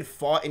ever even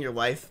fought in your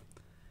life?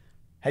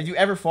 Have you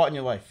ever fought in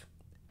your life?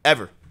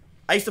 Ever.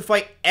 I used to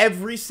fight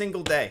every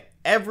single day.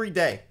 Every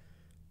day.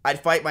 I'd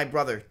fight my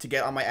brother to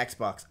get on my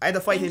Xbox. I had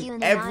to fight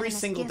him every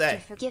single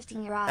day.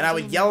 And I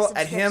would yell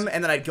at him,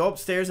 and then I'd go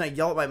upstairs and I'd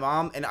yell at my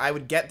mom, and I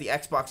would get the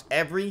Xbox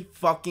every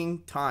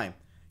fucking time.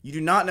 You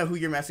do not know who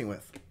you're messing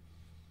with.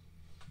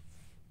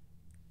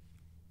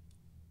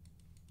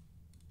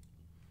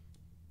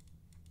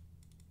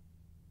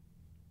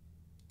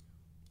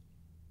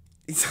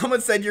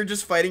 Someone said you're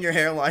just fighting your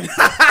hairline.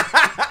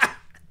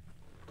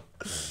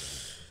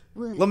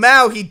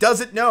 Lamau, he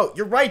doesn't know.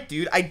 You're right,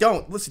 dude. I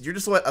don't. Listen, you're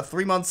just, what, a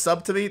 3-month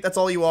sub to me? That's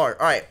all you are.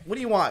 All right, what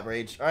do you want,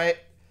 Rage? All right?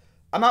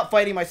 I'm not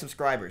fighting my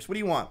subscribers. What do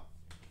you want?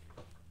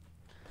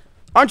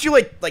 Aren't you,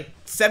 like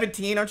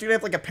 17? Aren't you going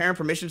to have, like, a parent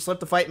permission slip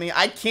to fight me?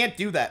 I can't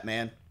do that,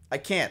 man. I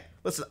can't.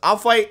 Listen, I'll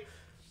fight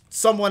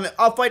someone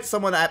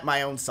at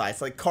my own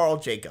size, like Carl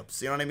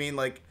Jacobs. You know what I mean?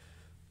 Like,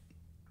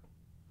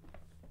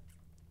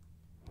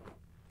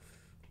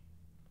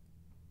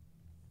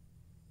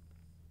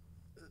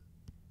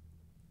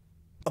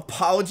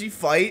 apology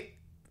fight?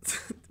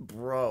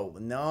 Bro,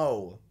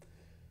 no.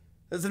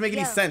 That doesn't make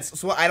any sense.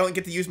 So what, I don't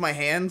get to use my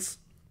hands?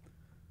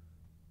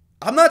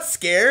 I'm not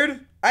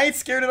scared. I ain't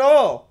scared at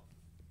all.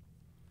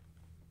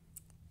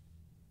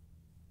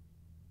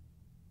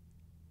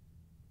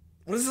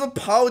 What is this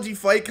apology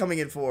fight coming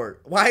in for?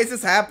 Why is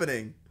this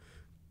happening?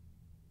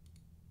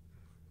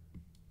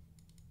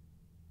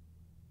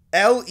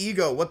 L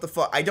ego, what the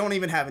fuck? I don't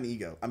even have an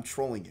ego. I'm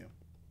trolling you.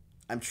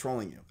 I'm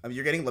trolling you. I mean,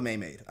 you're getting LeMay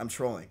made. I'm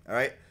trolling,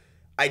 alright?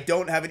 I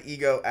don't have an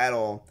ego at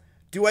all.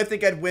 Do I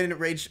think I'd win at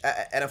Rage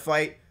at a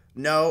fight?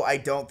 No, I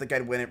don't think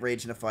I'd win at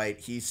Rage in a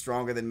fight. He's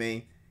stronger than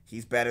me.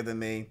 He's better than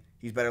me.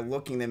 He's better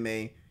looking than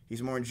me.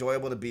 He's more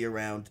enjoyable to be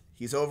around.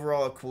 He's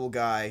overall a cool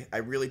guy. I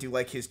really do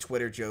like his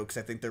Twitter jokes.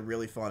 I think they're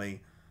really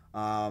funny.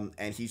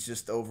 And he's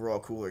just overall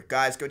cooler.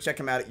 Guys, go check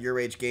him out at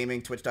yourrage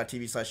gaming,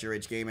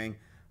 twitch.tv/yourrage gaming.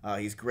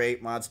 He's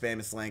great. Mod spam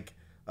his link.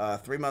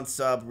 3-month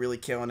sub, really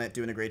killing it,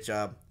 doing a great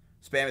job.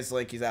 Spam his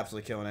link, he's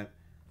absolutely killing it.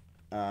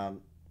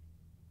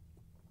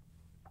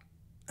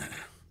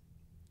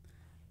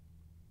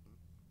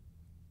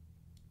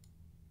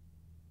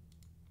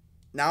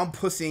 Now I'm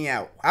pussying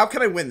out. How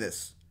can I win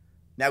this?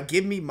 Now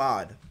give me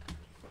mod.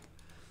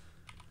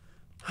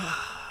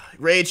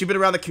 Rage, you've been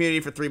around the community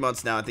for 3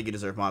 months now. I think you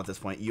deserve mod at this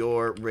point.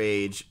 Your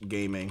Rage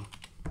Gaming.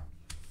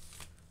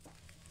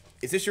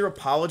 Is this your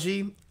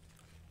apology?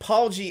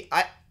 Apology.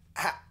 I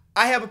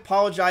have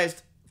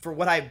apologized for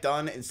what I've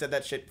done and said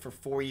that shit for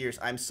 4 years.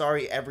 I'm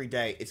sorry every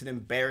day. It's an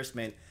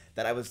embarrassment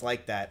that I was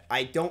like that.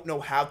 I don't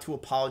know how to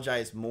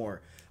apologize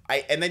more.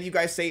 And then you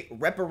guys say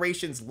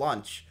reparations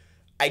lunch.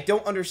 I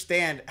don't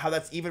understand how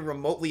that's even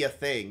remotely a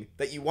thing,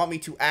 that you want me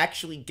to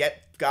actually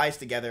get guys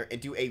together and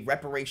do a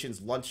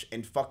reparations lunch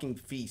and fucking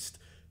feast.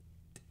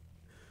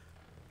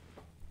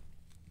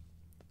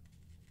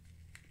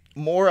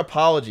 More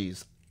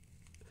apologies.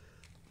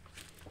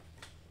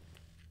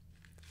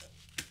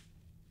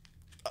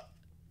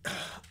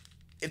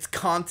 It's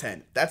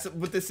content. That's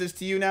what this is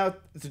to you now?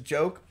 It's a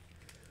joke?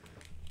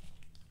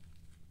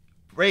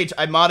 Rage,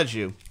 I modded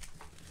you.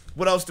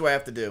 What else do I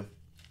have to do?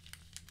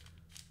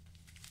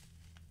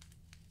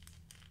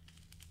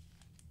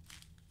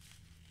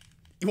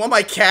 You want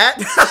my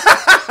cat?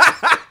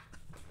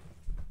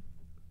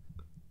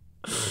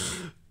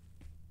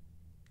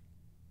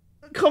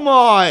 Come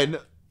on.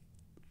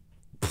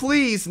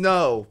 Please,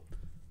 no.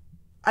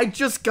 I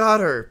just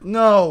got her.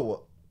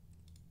 No.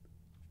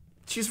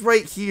 She's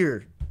right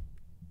here.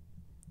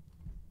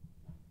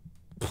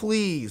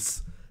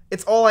 Please.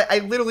 It's all I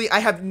literally, I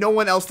have no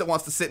one else that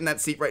wants to sit in that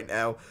seat right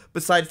now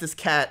besides this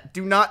cat.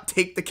 Do not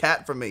take the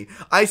cat from me.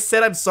 I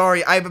said I'm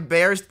sorry. I'm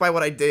embarrassed by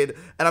what I did,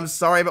 and I'm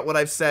sorry about what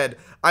I've said.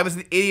 I was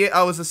an idiot.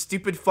 I was a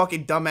stupid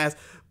fucking dumbass.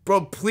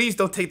 Bro, please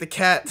don't take the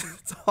cat.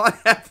 That's all I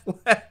have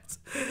left.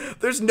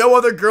 There's no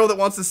other girl that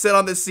wants to sit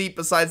on this seat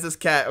besides this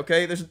cat,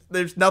 okay?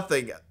 There's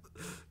nothing.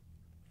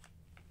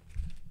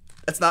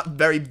 That's not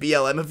very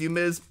BLM of you,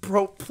 Miz.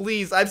 Bro,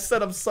 please. I've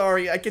said I'm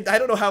sorry. I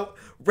don't know how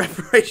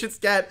reparations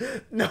cat.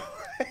 No.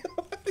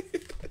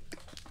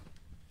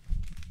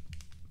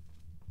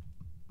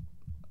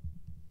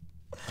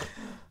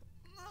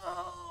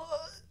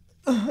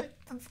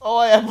 That's all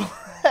I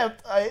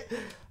have.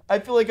 I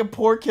feel like a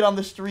poor kid on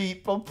the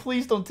street, but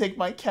please don't take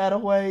my cat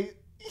away.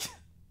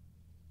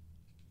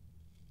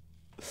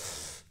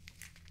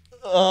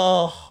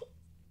 Oh,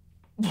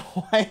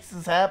 why is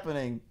this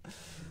happening?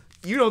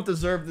 You don't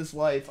deserve this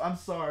life. I'm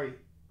sorry.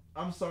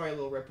 I'm sorry,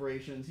 little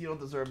reparations. You don't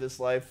deserve this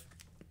life.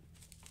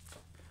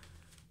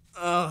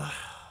 Oh,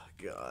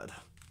 God.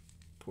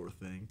 Poor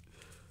thing.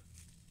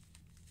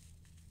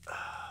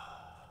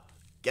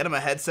 Get him a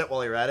headset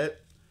while you're at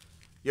it.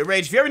 Yo,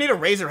 Rage, if you ever need a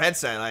Razer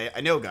headset,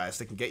 I know guys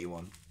that can get you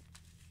one.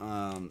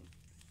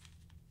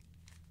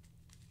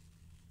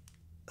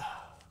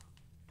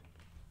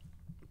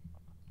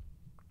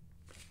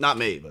 Not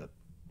me, but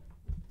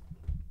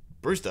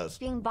Bruce does.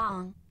 Bing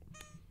bong.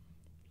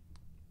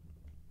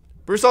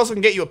 Bruce also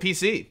can get you a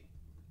PC.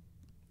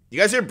 You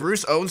guys hear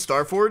Bruce owns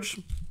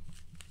Starforge?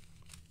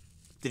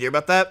 Did you hear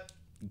about that?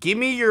 Give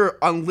me your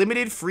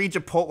unlimited free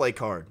Chipotle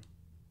card.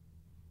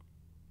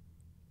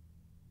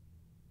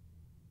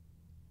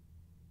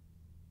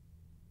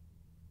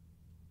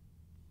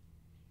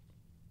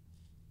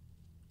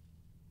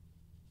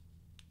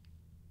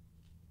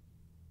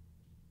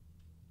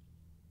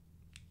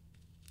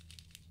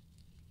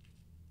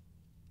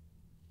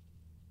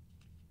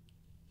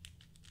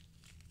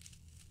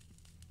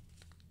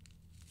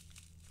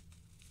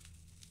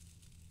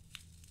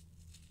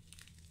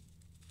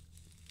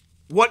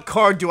 What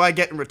card do I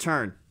get in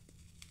return?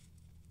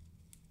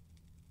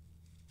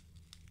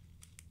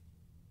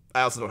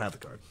 I also don't have the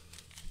card.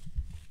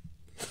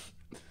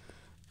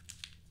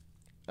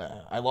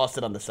 I lost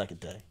it on the second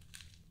day.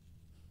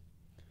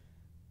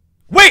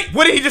 Wait!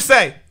 What did he just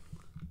say?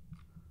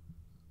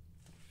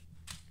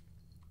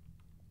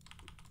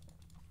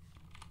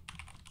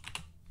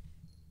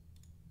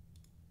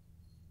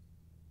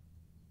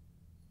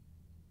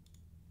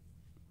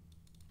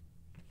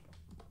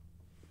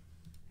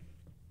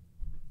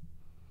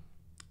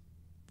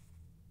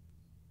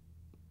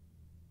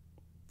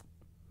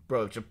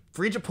 Bro,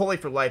 free Chipotle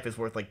for life is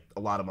worth, like, a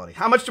lot of money.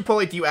 How much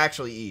Chipotle do you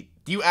actually eat?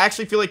 Do you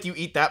actually feel like you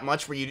eat that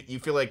much where you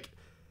feel like...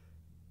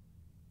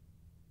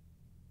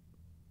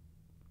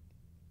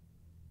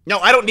 No,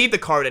 I don't need the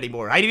card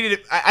anymore. I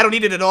don't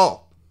need it at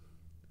all.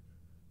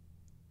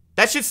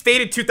 That shit stayed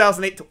in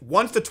 2008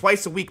 once to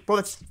twice a week. Bro,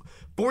 that's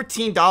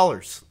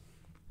 $14.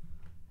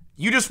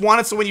 You just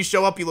want it so when you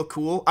show up, you look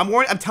cool.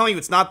 I'm telling you,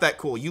 it's not that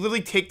cool. You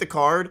literally take the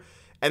card,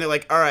 and they're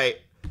like, all right.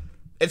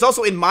 It's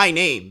also in my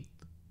name.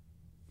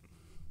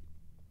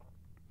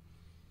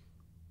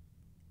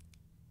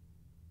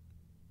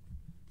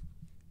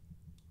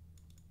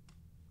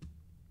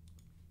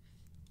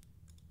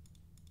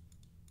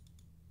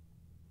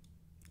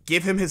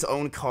 Give him his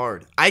own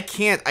card. I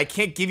can't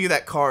give you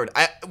that card.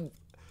 I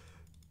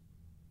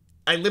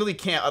literally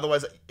can't.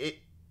 Otherwise,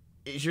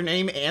 is your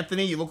name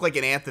Anthony? You look like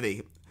an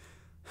Anthony.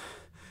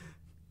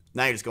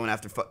 Now you're just going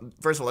after...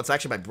 First of all, that's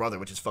actually my brother,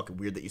 which is fucking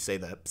weird that you say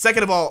that.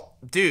 Second of all,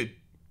 dude,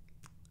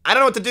 I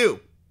don't know what to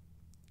do.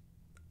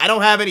 I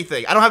don't have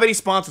anything. I don't have any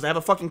sponsors. I have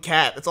a fucking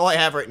cat. That's all I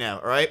have right now,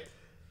 all right?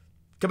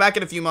 Come back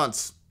in a few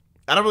months.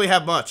 I don't really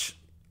have much,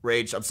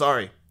 Rage. I'm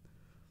sorry.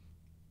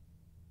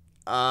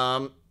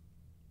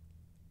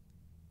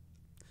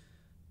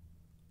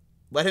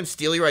 Let him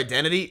steal your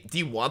identity? Do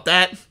you want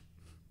that?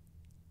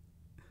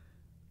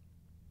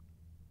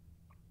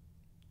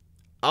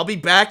 I'll be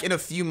back in a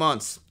few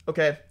months.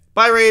 Okay.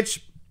 Bye,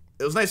 Rage.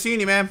 It was nice seeing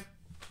you, man.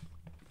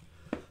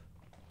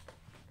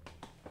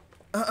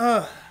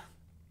 It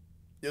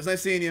was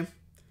nice seeing you.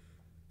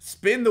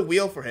 Spin the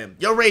wheel for him.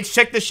 Yo, Rage,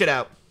 check this shit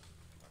out.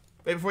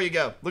 Wait before you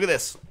go. Look at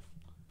this.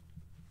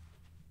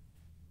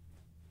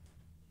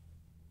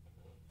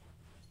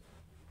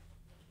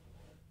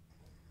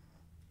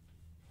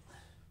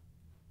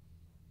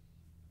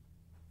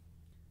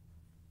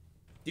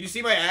 Did you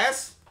see my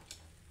ass?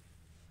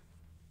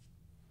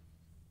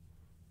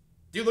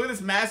 Dude, look at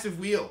this massive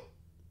wheel.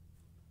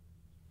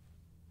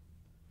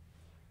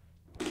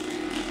 Wait.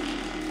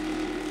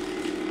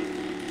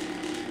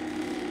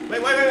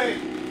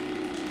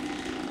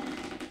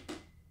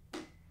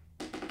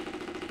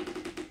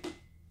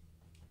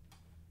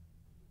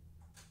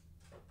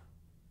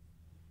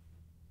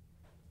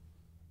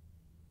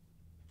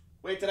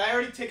 Wait, did I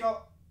already take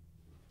off?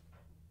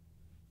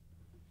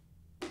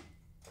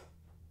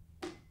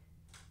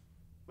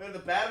 Wait, the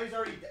battery's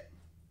already dead.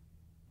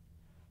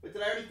 Wait,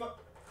 did I already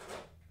fuck?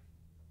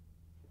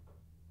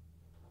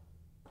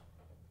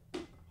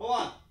 Hold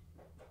on.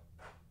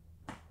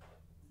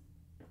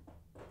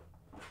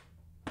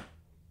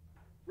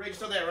 Rage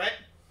still there, right?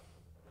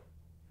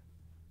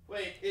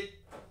 Wait,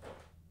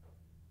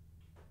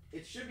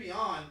 it should be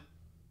on.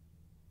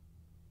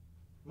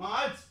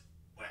 Mods?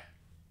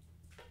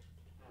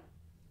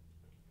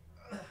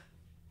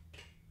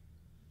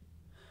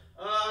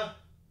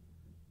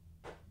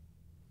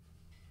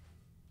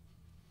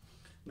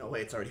 No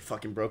way, it's already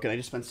fucking broken. I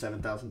just spent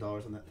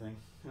 $7,000 on that thing.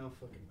 No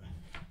fucking way.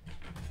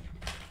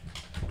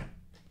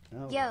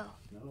 No Yo. Way.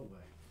 No way.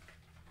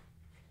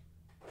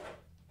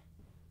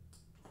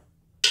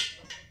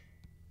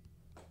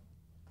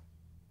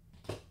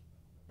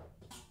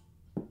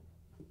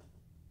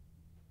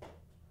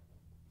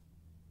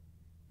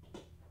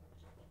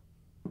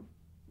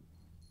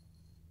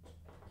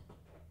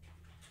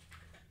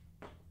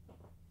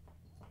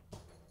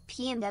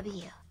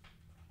 TMW.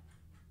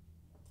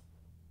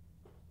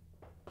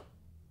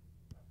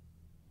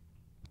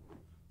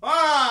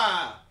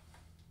 Ah!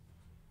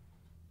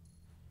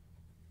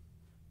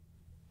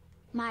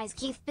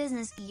 Mizkif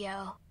business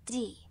yo.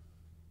 D.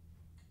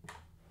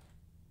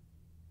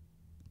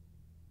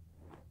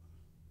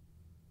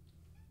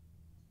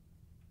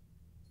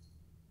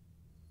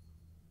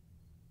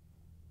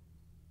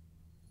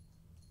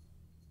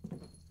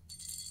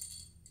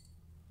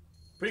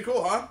 Pretty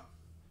cool, huh?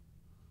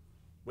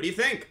 What do you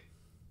think?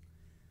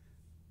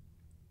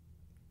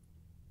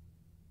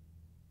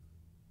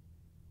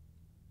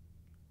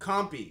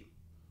 Compy.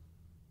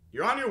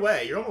 You're on your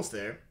way. You're almost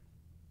there.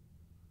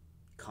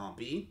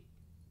 Compy.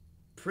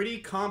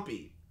 Pretty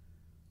compy.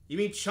 You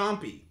mean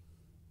chompy.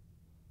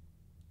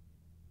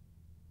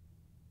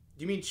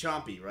 You mean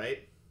chompy,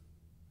 right?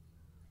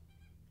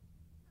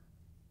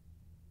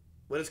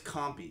 What is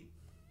compy?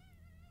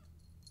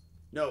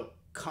 No,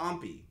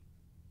 compy.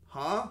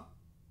 Huh?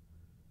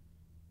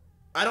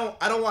 I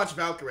don't watch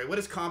Valkyrie. What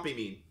does compy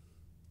mean?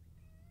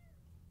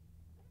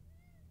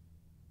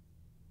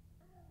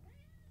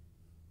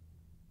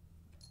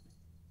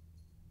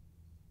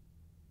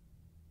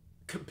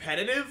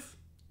 Competitive?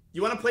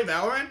 You want to play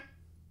Valorant?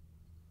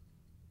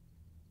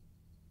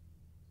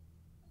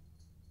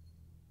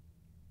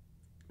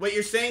 Wait,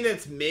 you're saying that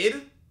it's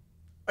mid?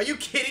 Are you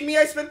kidding me?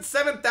 I spent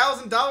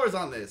 $7,000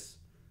 on this.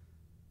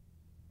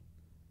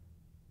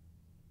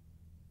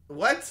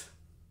 What?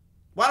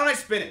 Why don't I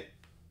spin it?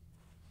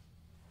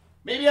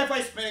 Maybe if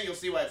I spin it, you'll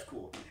see why it's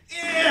cool.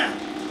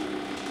 Yeah!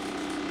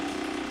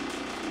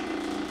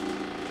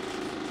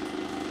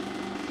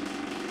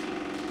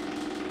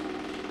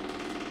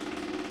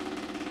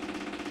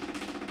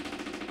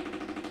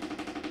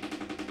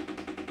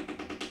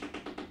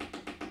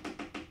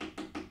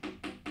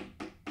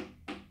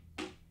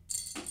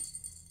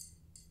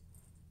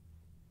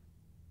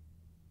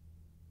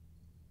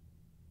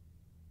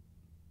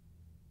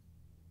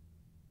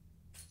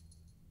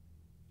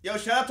 Yo,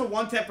 shout out to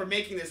One Tap for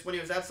making this when he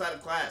was outside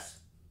of class.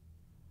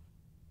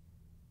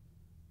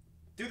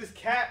 Dude, this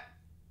cat.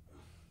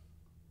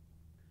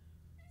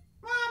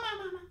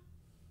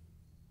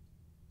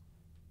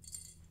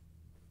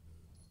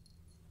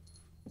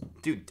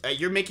 Dude,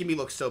 you're making me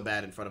look so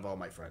bad in front of all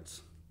my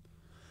friends.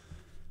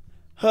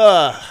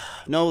 No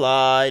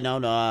lie, no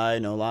lie,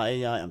 no lie.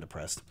 Yeah, I'm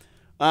depressed.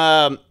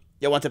 Yo,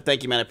 One Tap,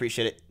 thank you, man. I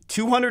appreciate it.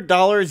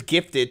 $200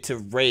 gifted to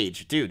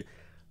Rage, dude.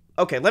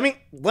 Okay, let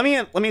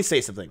me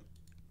say something.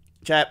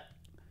 Chat.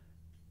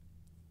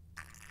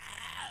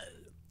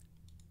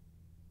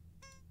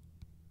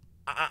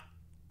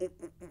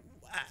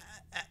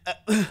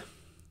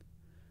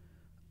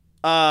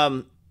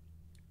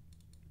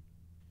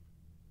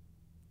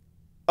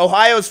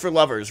 Ohio's for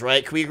lovers,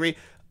 right? Can we agree?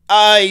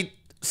 I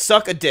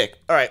suck a dick.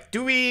 All right.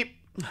 Do we?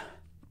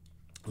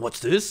 What's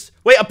this?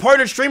 Wait, a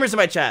partner streamer's in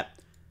my chat.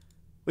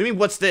 What do you mean?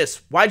 What's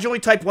this? Why'd you only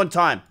type one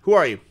time? Who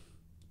are you?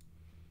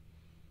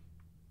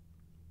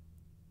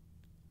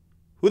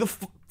 Who the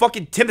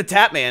fucking Tim the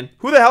Tap Man?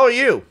 Who the hell are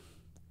you?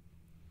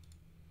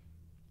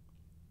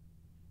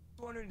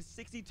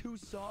 262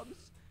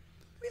 subs?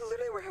 We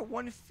literally were at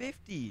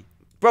 150.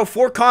 Bro,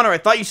 for Connor, I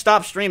thought you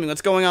stopped streaming.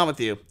 What's going on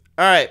with you?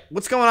 All right,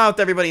 what's going on with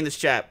everybody in this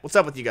chat? What's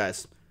up with you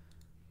guys?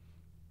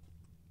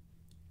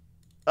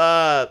 What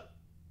are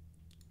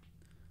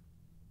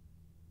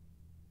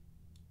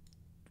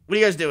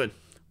you guys doing?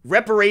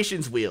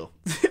 Reparations wheel.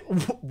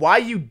 Why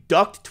you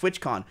ducked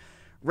TwitchCon?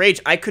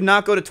 Rage, I could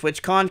not go to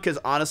TwitchCon because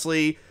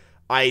honestly,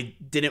 I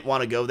didn't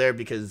want to go there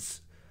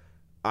because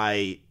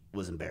I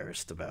was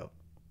embarrassed about.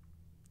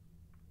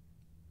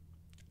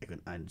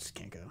 I just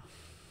can't go.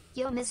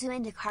 Yo, Mizu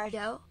and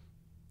Ricardo.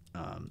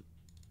 I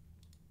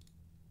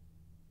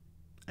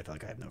feel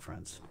like I have no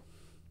friends.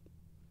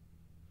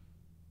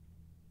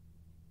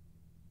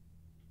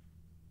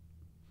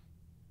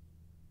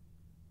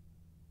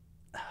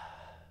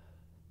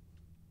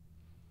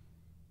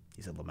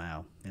 He said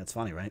Lamau. Yeah, it's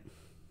funny, right?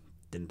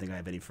 Didn't think I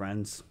have any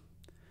friends.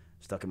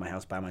 Stuck in my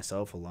house by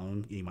myself,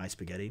 alone, eating my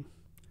spaghetti.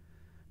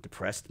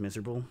 Depressed,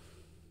 miserable.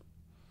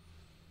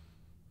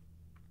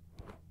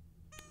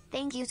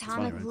 Thank you,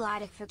 Tom and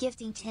Vladic, for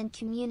gifting 10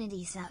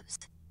 community subs.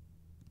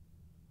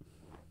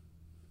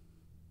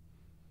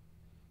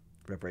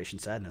 Reparation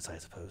sadness, I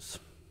suppose.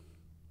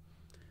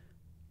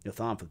 Yo,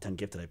 Thom, for the 10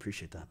 gifted, I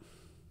appreciate that.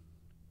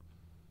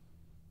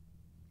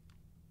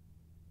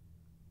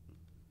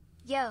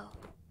 Yo.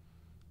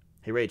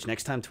 Hey, Rage,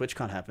 next time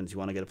TwitchCon happens, you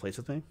want to get a place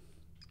with me?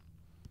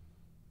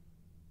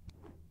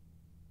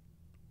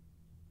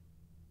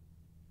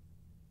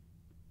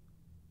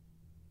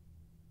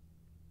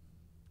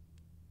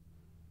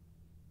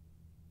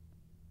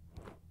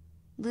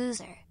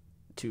 Loser.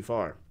 Too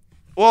far.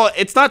 Well,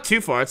 it's not too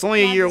far. It's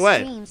only a year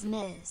away. Streams,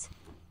 Miz.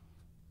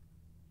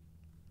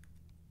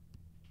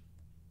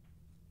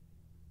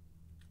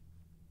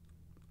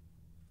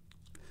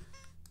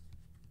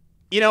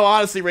 You know,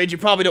 honestly, Rage, you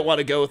probably don't want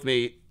to go with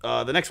me.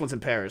 The next one's in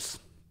Paris.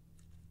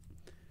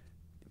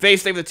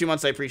 Face, stay for the 2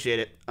 months. I appreciate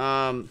it.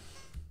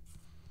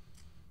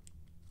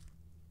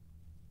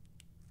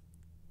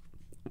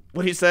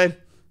 What do you say?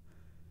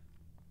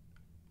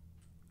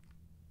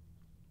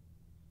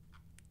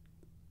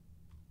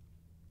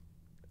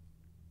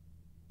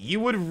 You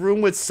would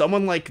room with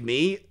someone like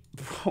me?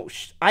 Bro,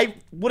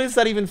 what is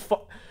that even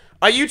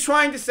Are you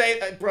trying to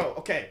say, bro,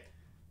 okay.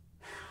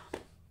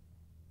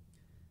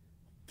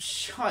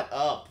 Shut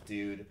up,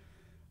 dude.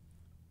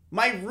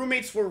 My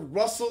roommates were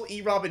Russell,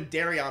 E-Rob, and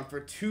Darion for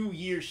 2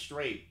 years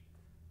straight.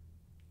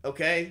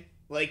 Okay?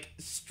 Like,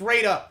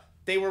 straight up.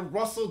 They were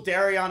Russell,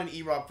 Darion, and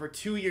E-Rob for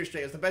 2 years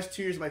straight. It was the best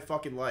 2 years of my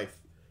fucking life.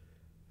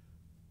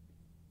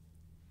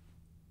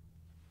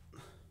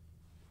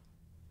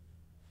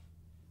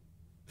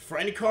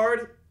 Friend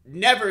card?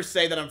 Never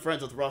say that I'm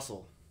friends with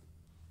Russell.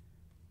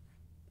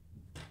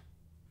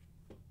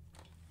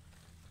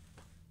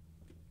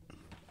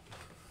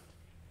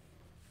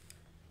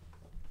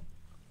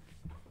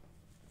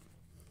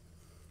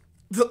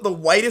 The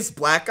whitest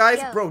black guys?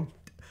 Yeah. Bro,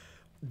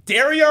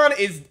 Darion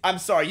is... I'm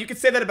sorry, you could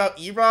say that about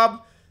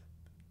E-Rob.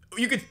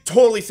 You could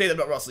totally say that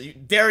about Russell.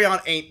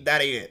 Darion ain't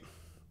it.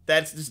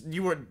 That's just...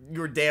 You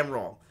were damn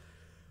wrong.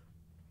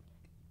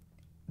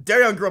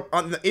 Darion grew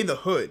up in the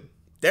hood.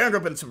 Darion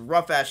grew up in some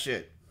rough-ass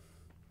shit.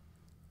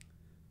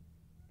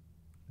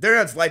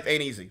 Darion's life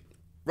ain't easy.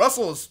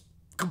 Russell is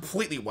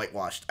completely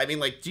whitewashed. I mean,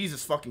 like,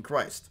 Jesus fucking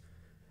Christ.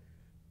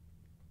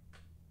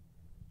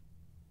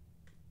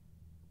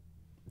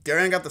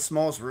 Darion got the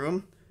smallest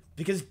room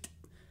because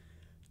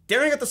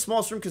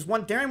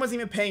one, Darion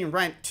wasn't even paying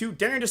rent. Two,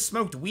 Darion just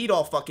smoked weed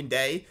all fucking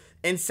day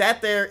and sat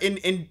there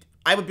and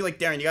I would be like,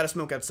 Darion, you gotta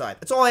smoke outside.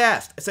 That's all I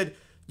asked. I said,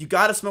 you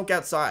gotta smoke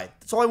outside.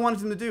 That's all I wanted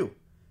him to do.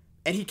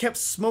 And he kept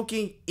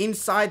smoking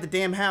inside the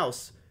damn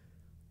house.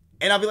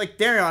 And I'll be like,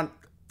 Darion,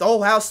 the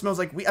whole house smells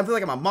like weed. I feel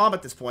like I'm a mom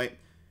at this point.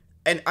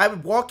 And I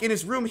would walk in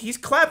his room, he's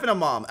clapping a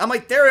mom. I'm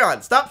like,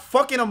 Darion, stop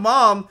fucking a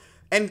mom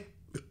and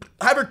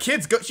have her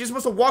kids go. She's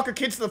supposed to walk her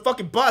kids to the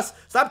fucking bus.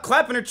 Stop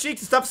clapping her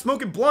cheeks and stop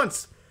smoking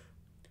blunts.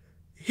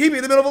 He'd be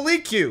in the middle of a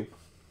league queue.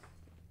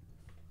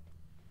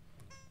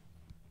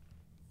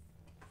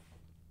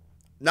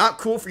 Not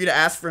cool for you to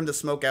ask for him to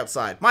smoke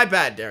outside. My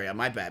bad, Darion.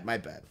 My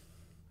bad.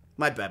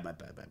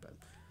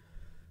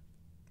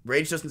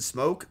 Rage doesn't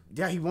smoke?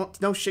 Yeah, he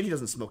won't. No shit, he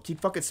doesn't smoke. He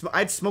fucking smoke.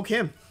 I'd smoke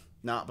him.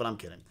 Nah, but I'm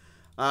kidding.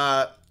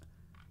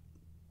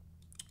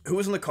 Who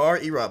was in the car?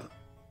 E-Rob.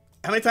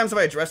 How many times have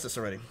I addressed this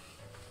already?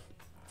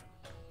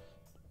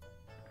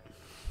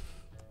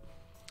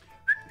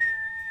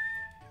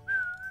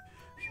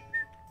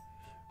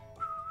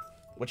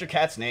 What's your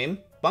cat's name?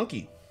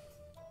 Bunky.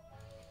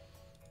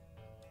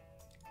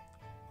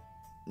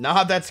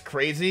 Nah, that's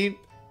crazy.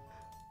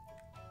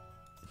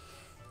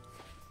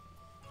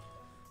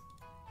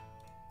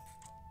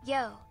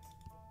 Yo.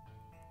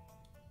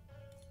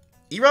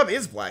 E-Rob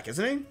is black,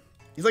 isn't he?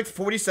 He's like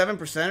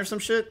 47% or some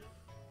shit.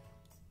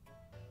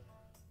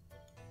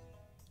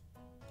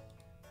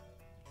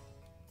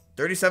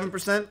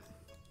 %37%?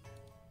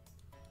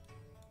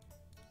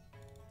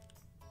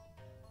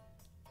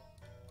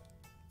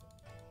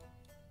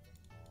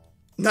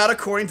 Not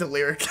according to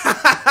lyric.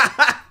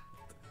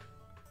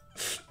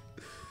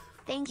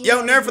 Thank you.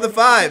 Yo, Nerf for the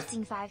 5.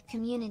 5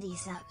 community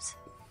subs.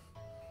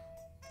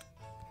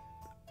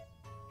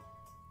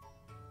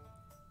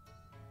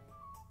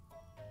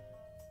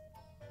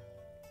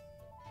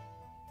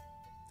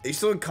 Are you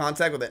still in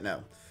contact with it?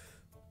 No.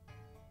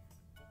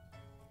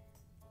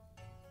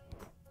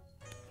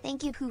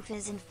 Thank you,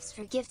 Poofs,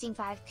 for gifting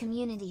 5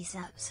 community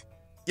subs.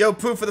 Yo,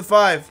 Poof for the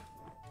 5.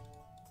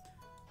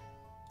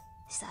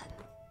 Sub.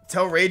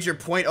 Tell Rage you're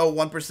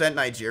 0.01%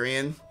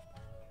 Nigerian.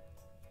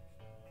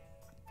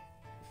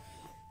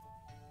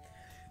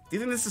 Do you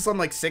think this is some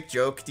like sick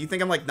joke? Do you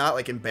think I'm like not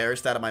like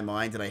embarrassed out of my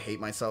mind and I hate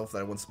myself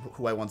that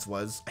who I once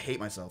was? I hate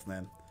myself,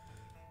 man.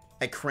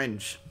 I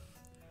cringe.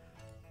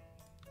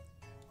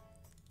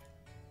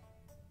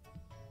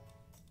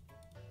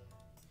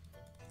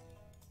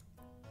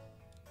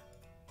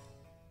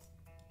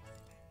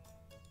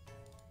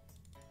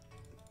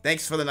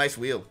 Thanks for the nice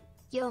wheel.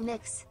 Yo,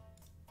 Mix.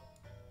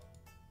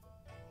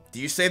 Do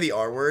you say the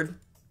R word?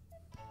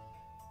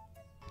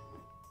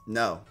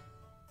 No.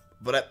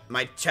 But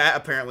my chat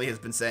apparently has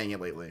been saying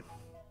it lately.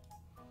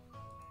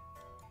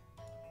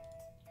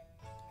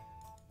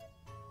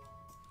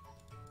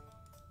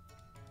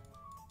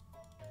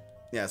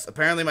 Yes,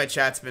 apparently my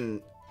chat's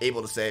been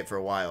able to say it for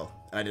a while,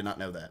 and I did not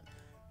know that.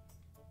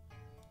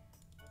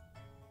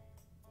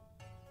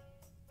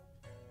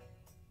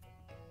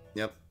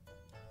 Yep.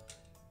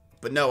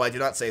 But no, I do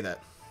not say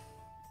that.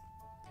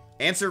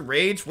 Answer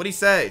Rage? What'd he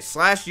say?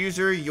 /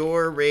 user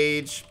your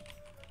rage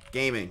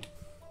gaming.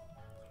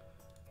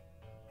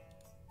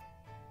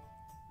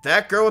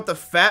 That girl with the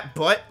fat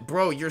butt?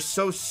 Bro, you're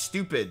so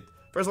stupid.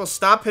 First of all,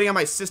 stop hitting on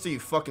my sister, you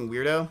fucking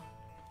weirdo.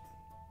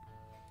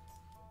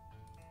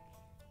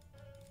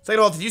 Second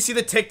of all, did you see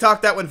the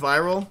TikTok that went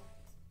viral?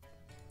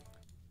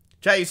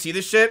 Chat, you see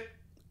this shit?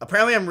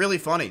 Apparently I'm really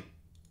funny.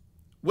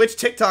 Which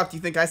TikTok do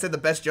you think I said the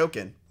best joke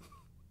in?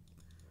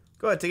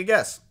 Go ahead, take a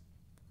guess.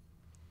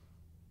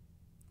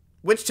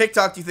 Which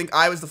TikTok do you think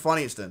I was the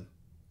funniest in?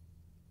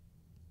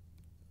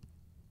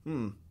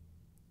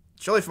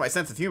 Surely for my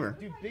sense of humor.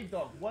 Dude, Big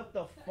Dog, what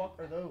the fuck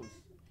are those?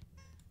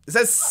 This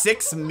has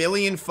 6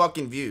 million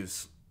fucking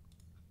views.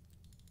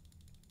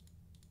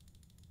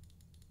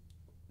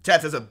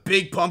 Chat says a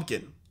big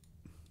pumpkin.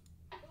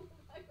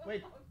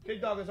 Wait,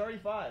 Big Dog, there's already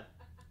 5.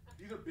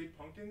 These are big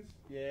pumpkins?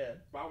 Yeah.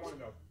 But I want to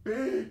know.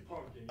 Big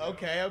pumpkin.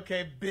 Okay,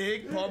 okay,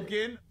 big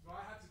pumpkin. So I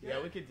have to Yeah,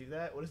 get we could do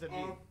that. What does that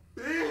mean?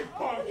 big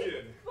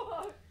pumpkin.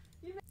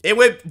 It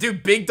went,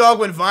 dude, Big Dog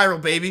went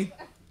viral, baby.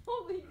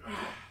 Holy.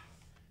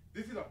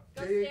 This is a Go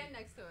big stand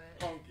next to it.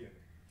 pumpkin.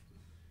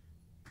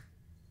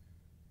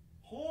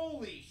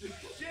 Holy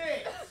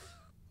shit!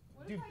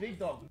 Dude, Big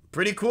Dog.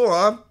 Pretty cool,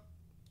 huh?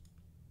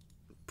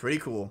 Pretty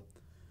cool.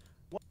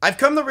 I've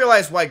come to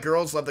realize why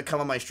girls love to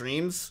come on my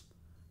streams.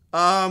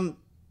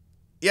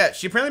 Yeah,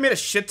 she apparently made a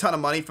shit ton of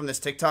money from this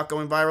TikTok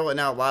going viral, and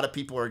now a lot of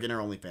people are getting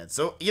her OnlyFans.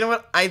 So, you know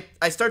what? I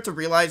start to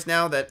realize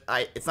now that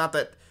it's not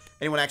that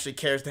anyone actually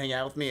cares to hang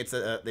out with me. It's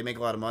that they make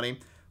a lot of money.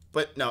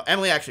 But no,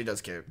 Emily actually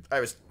does care.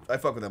 I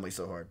fuck with Emily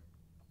so hard.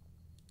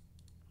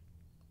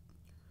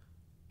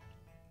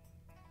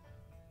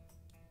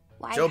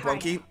 Why Joe harder?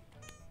 Bunky.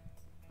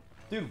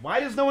 Dude, why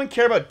does no one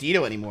care about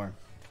Dito anymore?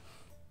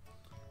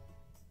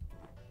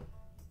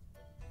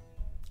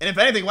 And if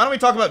anything, why don't we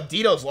talk about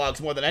Dito's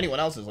vlogs more than anyone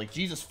else's? Like,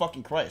 Jesus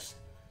fucking Christ.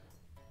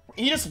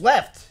 He just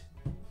left.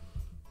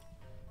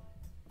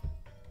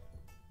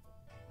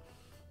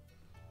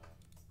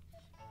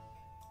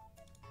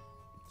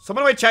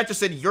 Someone in my chat just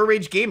said,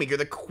 yourrage gaming. You're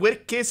the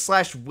quickest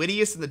 /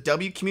 wittiest in the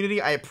W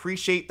community. I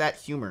appreciate that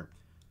humor.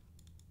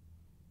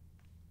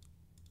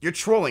 You're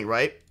trolling,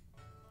 right?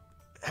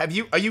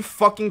 Are you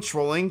fucking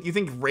trolling? You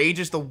think Rage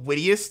is the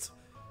wittiest?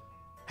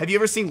 Have you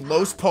ever seen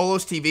Los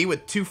Polos TV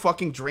with 2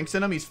 fucking drinks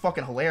in him? He's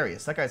fucking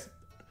hilarious. That guy's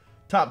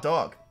top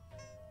dog.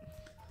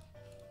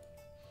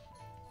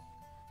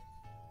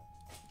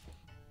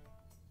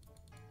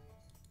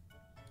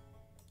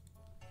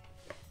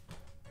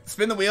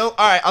 Spin the wheel?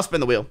 Alright, I'll spin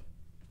the wheel.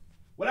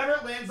 Whatever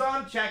it lands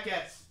on, chat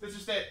gets. That's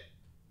just it.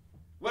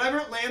 Whatever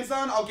it lands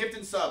on, I'll gift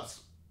in subs.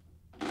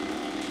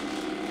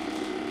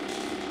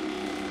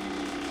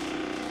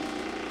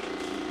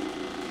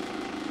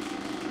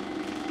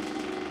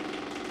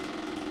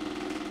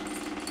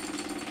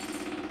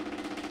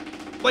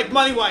 Like,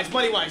 money-wise.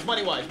 I'll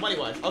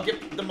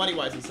get the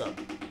money-wise and sub.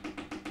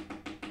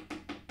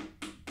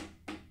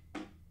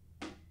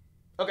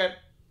 Okay.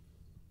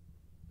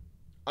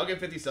 I'll get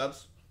 50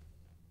 subs.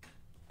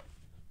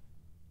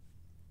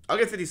 I'll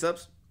get 50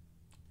 subs.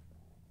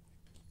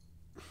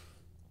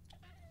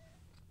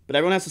 But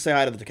everyone has to say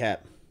hi to the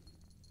cat.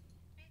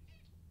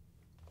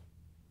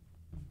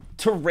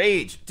 To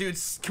Rage. Dude,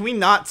 can we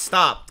not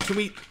stop? Can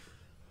we...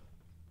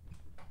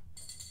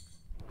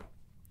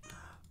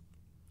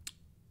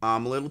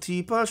 I'm a little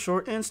teapot,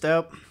 short and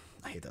stout.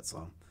 I hate that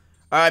song.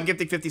 Alright, I'm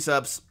gifting 50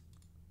 subs.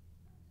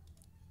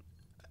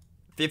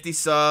 50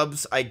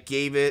 subs. I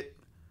gave it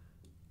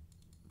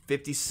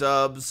 50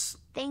 subs.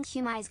 Thank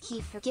you,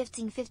 Mizkif, for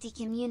gifting 50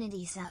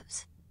 community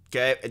subs.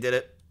 Okay, I did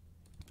it.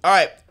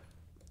 Alright.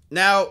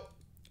 Now,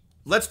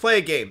 let's play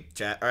a game,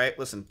 chat. Alright,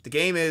 listen. The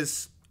game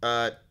is,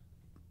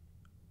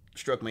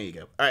 stroke my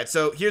ego. Alright,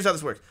 so here's how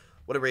this works.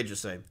 What did Rage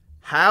just say?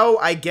 How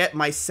I get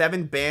my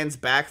 7 bands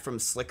back from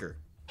Slicker.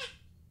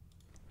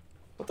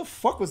 What the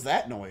fuck was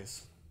that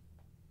noise?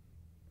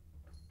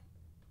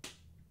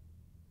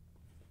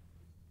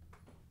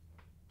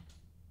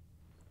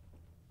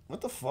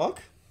 What the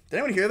fuck? Did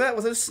anyone hear that?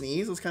 Was it a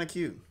sneeze? It was kind of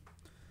cute.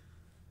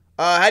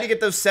 How do you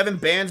get those 7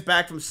 bands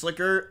back from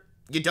Slicker?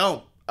 You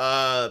don't.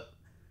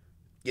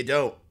 You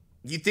don't.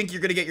 You think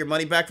you're gonna get your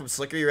money back from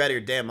Slicker? You're out of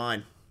your damn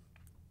mind.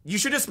 You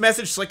should just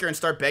message Slicker and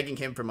start begging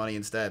him for money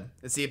instead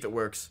and see if it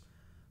works.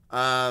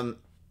 Yeah.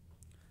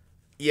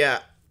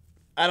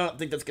 I don't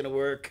think that's gonna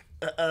work.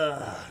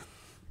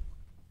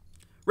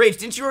 Rage,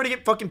 didn't you already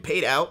get fucking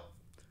paid out?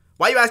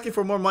 Why are you asking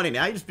for more money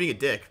now? You're just being a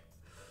dick.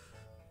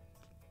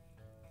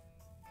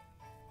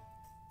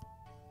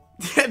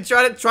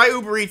 try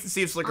Uber Eats and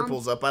see if Slicker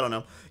pulls up. I don't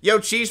know. Yo,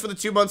 Cheese for the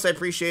 2 months. I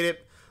appreciate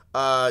it.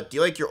 Do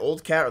you like your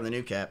old cat or the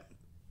new cat?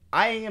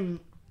 I'm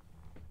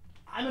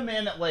a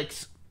man that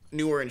likes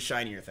newer and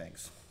shinier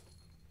things.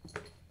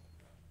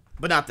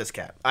 But not this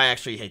cat. I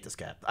actually hate this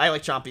cat. I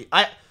like Chompy.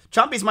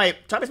 Chompy's my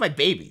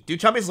baby. Dude,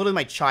 Chompy's literally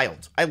my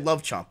child. I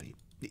love Chompy.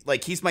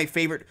 Like, he's my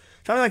favorite.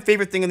 Chompy's my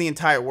favorite thing in the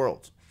entire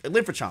world. I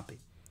live for Chompy.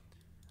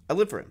 I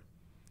live for him.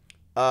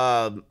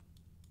 I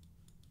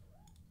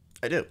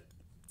do.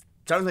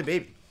 Chompy's my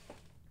baby.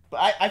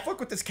 But I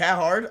fuck with this cat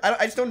hard.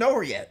 I just don't know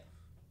her yet.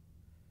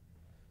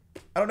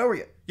 I don't know her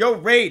yet. Yo,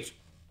 Rage.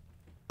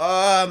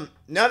 Now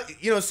that,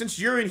 you know, since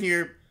you're in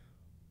here.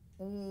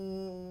 I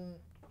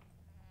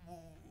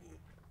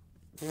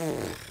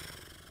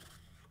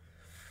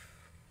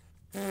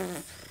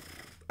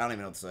don't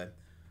even know what to say.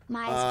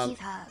 Mizkif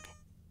hug.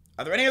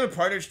 Are there any other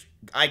partners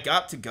I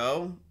got to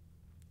go?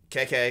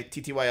 KK,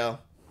 TTYL.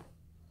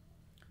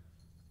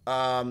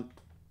 Are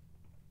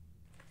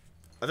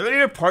there any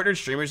other partnered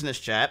streamers in this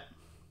chat?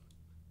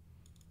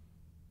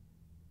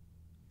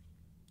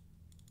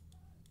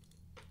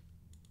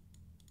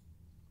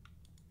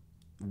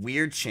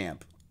 Weird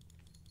Champ.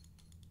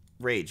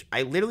 Rage,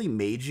 I literally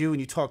made you and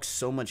you talk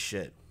so much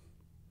shit.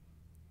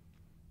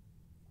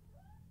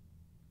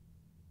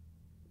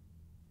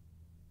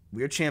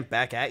 Weird champ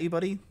back at you,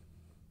 buddy.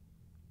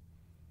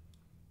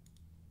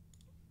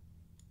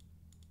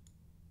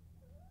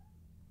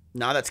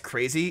 Nah, that's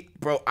crazy.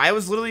 Bro, I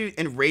was literally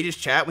in Rage's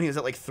chat when he was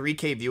at like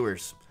 3K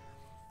viewers.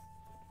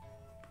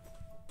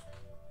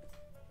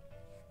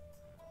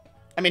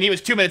 I mean, he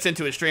was 2 minutes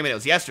into his stream and it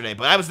was yesterday,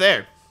 but I was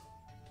there.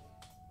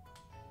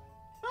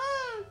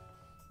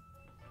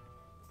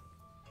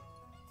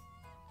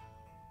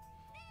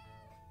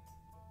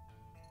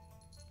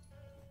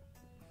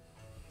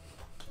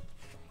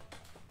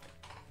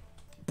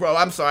 Bro,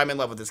 I'm sorry. I'm in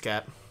love with this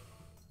cat.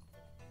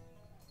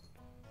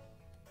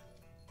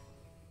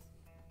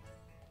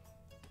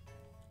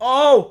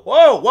 Oh,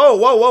 whoa, whoa,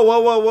 whoa, whoa, whoa,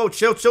 whoa, whoa.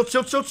 Chill, chill,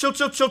 chill, chill, chill,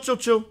 chill, chill, chill,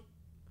 chill.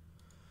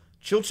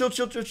 Chill, chill,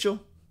 chill, chill, chill.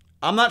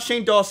 I'm not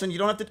Shane Dawson. You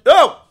don't have to.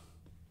 Oh!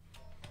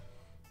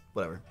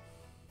 Whatever.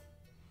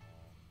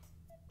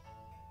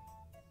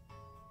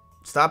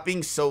 Stop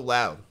being so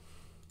loud.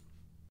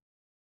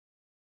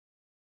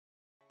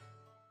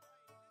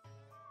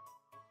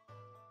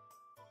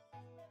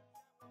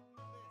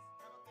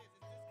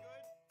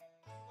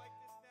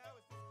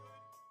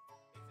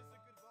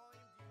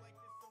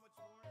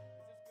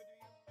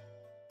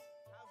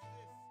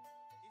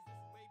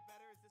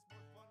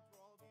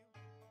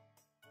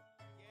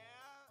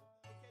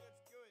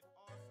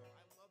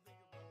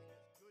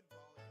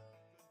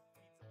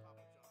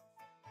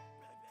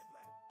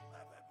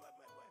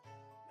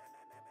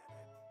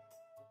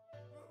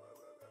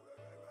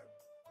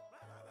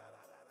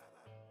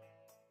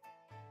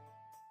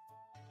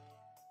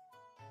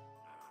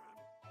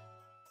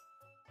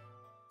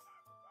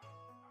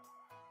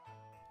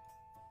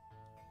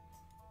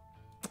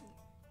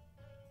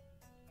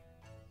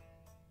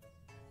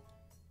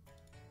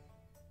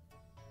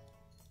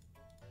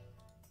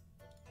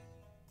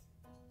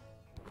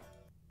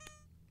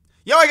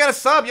 Yo, I got a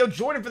sub. Yo,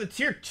 Jordan for the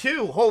tier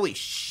 2. Holy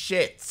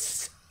shit.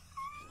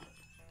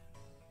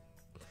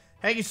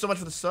 Thank you so much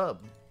for the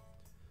sub.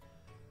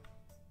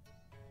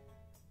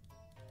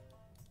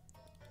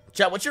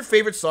 Chat, what's your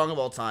favorite song of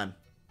all time?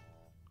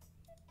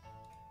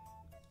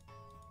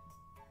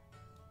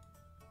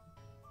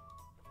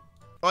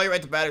 Oh, you're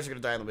right. The batteries are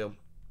going to die on the wheel.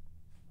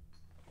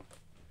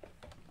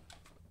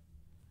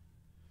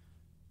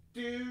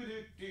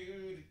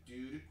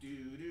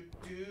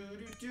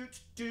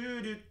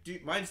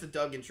 Mine's the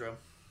Doug intro.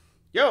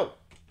 Yo!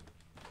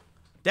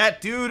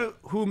 That dude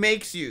who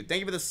makes you. Thank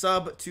you for the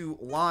sub to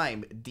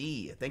Lime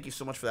D. Thank you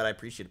so much for that. I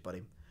appreciate it,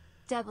 buddy.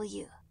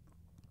 W.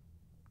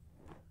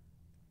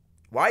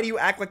 Why do you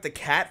act like the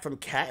cat from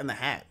Cat in the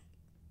Hat?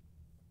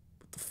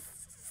 What the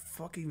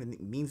fuck even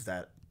means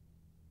that?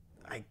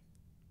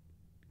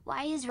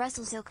 Why is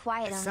Russell so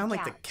quiet on the couch? I sound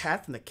like the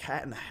cat from the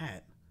Cat in the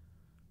Hat.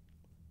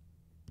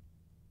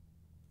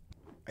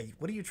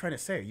 What are you trying to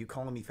say? Are you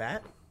calling me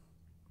fat?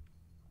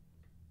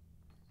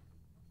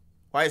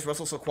 Why is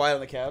Russell so quiet on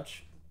the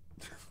couch?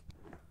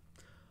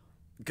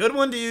 Good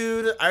one,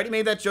 dude. I already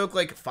made that joke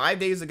like 5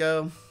 days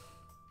ago.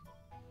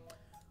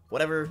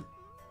 Whatever.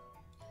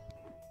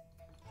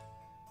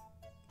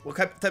 What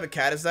type of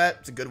cat is that?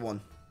 It's a good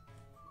one.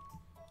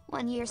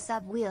 1 year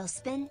sub wheel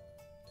spin.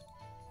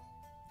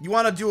 You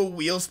want to do a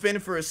wheel spin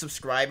for a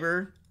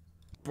subscriber?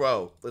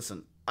 Bro,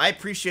 listen. I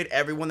appreciate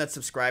everyone that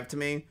subscribed to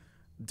me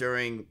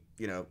during,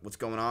 you know, what's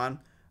going on.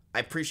 I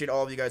appreciate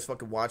all of you guys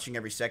fucking watching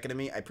every second of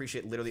me. I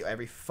appreciate literally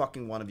every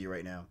fucking one of you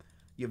right now.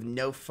 You have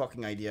no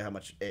fucking idea how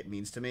much it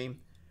means to me.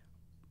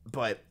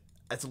 But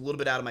that's a little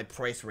bit out of my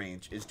price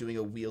range, is doing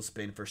a wheel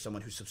spin for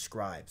someone who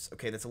subscribes.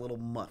 Okay, that's a little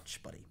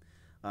much, buddy.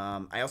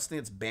 I also think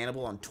it's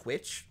bannable on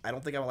Twitch. I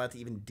don't think I'm allowed to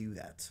even do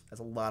that.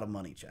 That's a lot of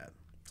money, Chad.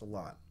 It's a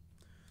lot.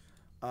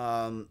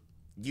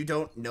 You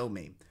don't know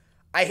me.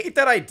 I hate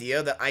that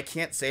idea that I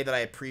can't say that I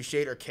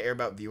appreciate or care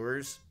about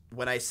viewers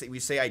when we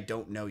say I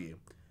don't know you.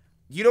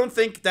 You don't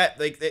think that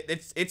like the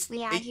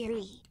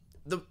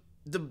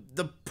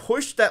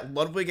push that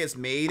Ludwig has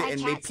made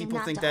and made people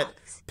think that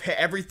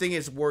everything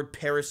is word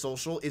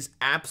parasocial is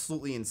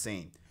absolutely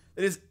insane.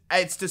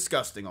 It's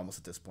disgusting almost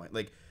at this point.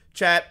 Like,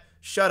 chat,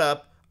 shut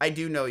up. I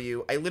do know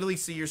you. I literally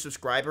see your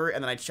subscriber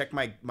and then I check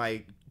my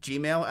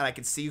Gmail and I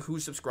can see who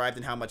subscribed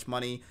and how much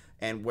money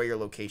and where your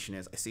location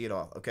is. I see it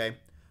all, okay?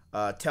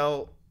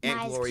 Tell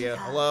Aunt Gloria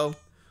hello.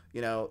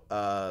 You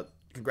know,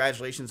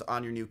 congratulations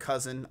on your new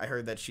cousin. I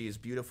heard that she is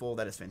beautiful.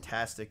 That is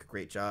fantastic.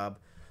 Great job.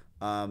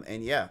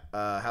 And yeah,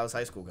 how's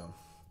high school going?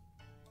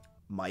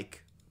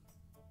 Mike.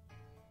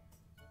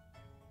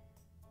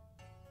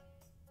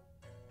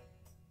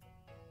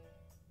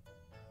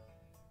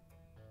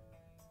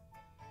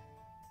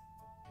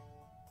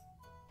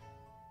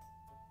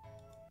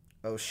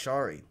 Oh,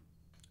 sorry.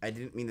 I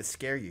didn't mean to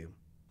scare you.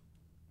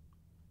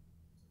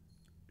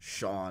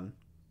 Sean.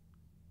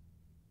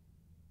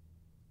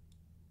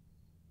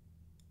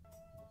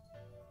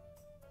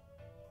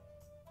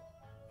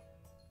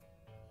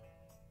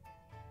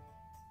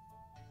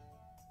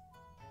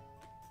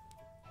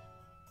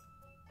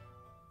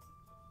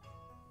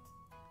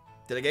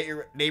 Did I get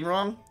your name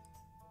wrong?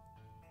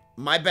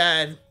 My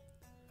bad.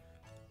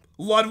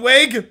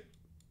 Ludwig?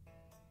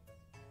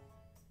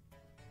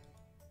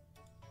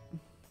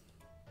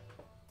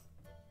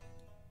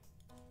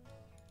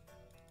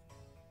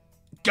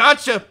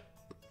 Gotcha!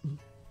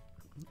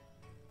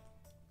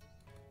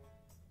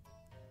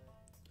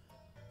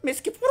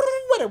 Mizkif,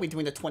 what are we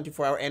doing a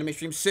 24-hour anime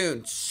stream?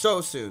 Soon.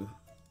 So soon.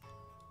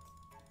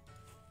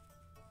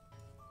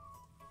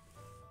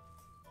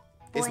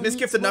 Is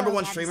Mizkif the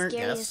 #1 streamer?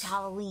 Yes.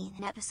 Halloween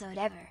episode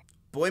ever.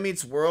 Boy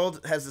Meets World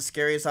has the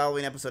scariest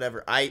Halloween episode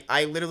ever.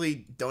 I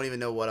literally don't even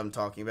know what I'm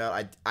talking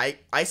about.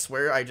 I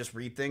swear I just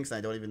read things and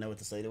I don't even know what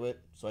to say to it.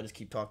 So I just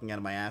keep talking out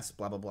of my ass.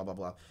 Blah, blah, blah,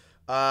 blah,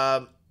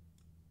 blah.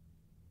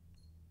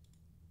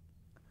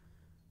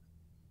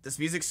 This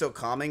music's so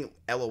calming.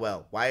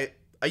 LOL. Why?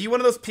 Are you one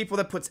of those people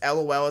that puts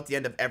LOL at the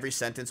end of every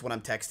sentence when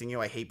I'm texting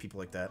you? I hate people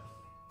like that.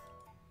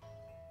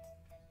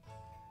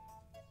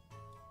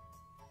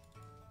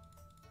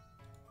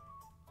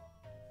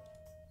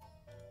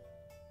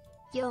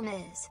 Yo,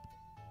 Miz.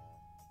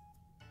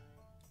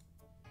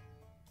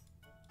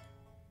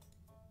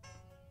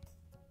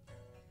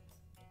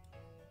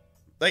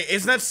 Like,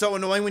 isn't that so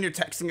annoying when you're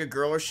texting a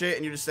girl or shit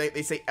and you just say,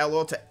 they say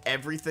LOL to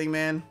everything,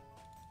 man?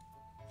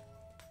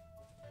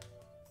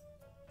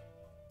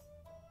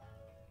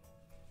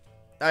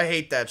 I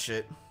hate that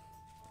shit.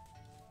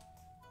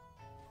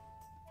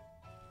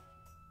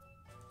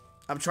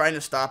 I'm trying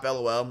to stop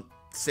LOL.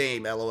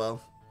 Same,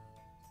 LOL.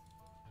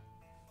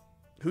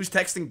 Who's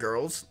texting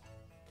girls?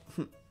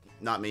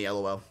 Not me,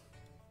 LOL.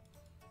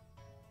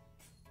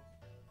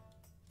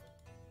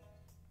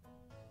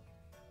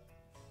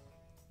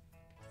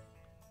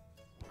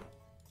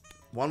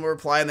 One more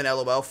reply and then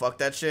LOL. Fuck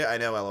that shit. I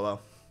know,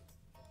 LOL.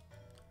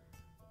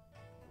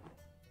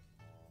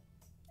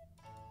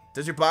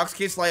 Does your box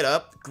case light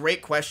up?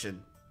 Great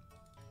question.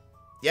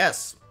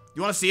 Yes.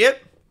 You want to see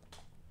it?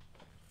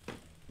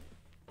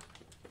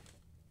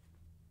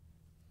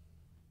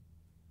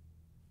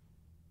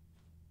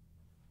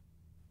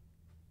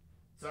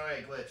 Sorry,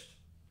 I glitched.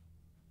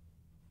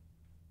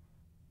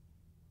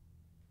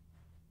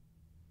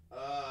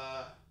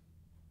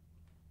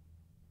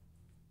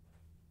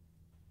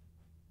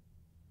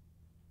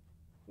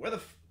 Where the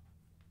f...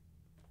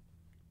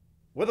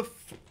 Where the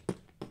f...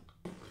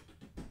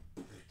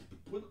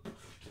 Where the...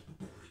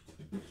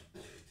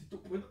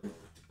 Where the...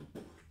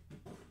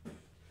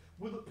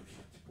 Where the...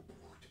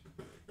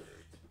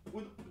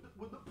 Where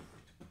the...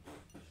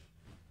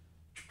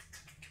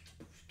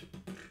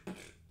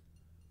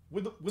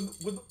 With the with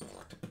the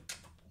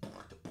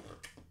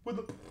with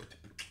the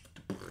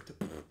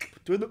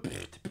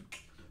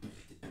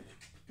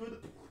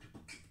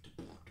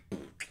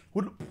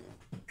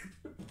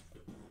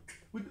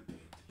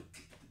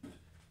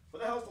what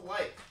the hell's the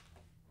light?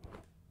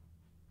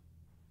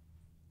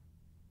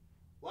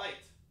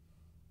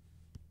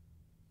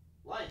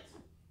 Light.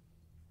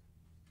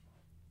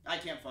 I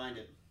can't find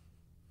it.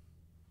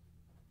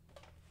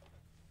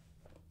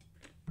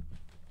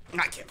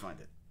 I can't find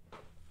it.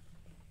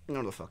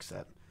 Where the fuck's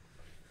that?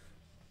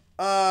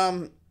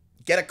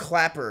 Get a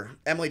clapper.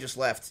 Emily just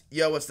left.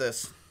 Yo, what's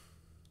this?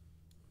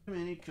 Too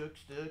many cooks.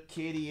 The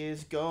kitty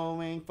is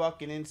going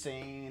fucking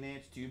insane.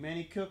 It's too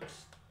many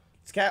cooks.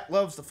 This cat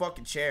loves the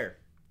fucking chair.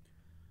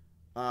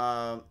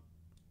 Dad,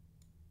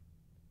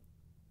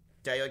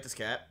 you like this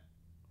cat?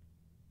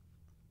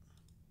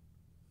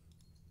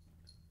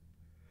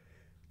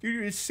 Dude,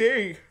 you're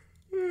insane.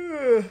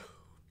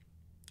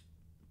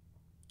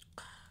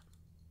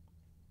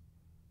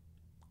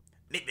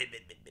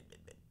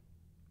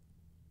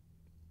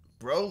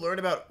 Bro, learn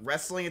about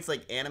wrestling. It's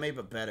like anime,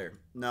 but better.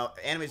 No,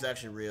 anime's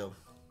actually real.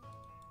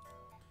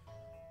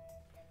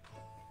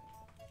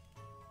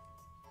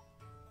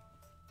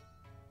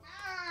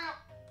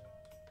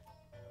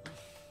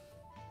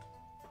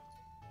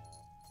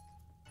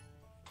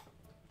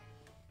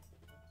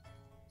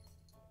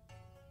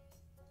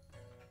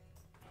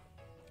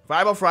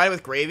 Fireball Friday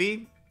with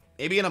gravy?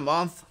 Maybe in a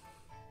month.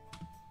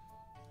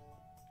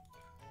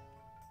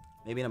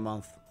 Maybe in a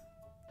month.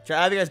 Chat,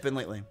 how have you guys been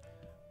lately?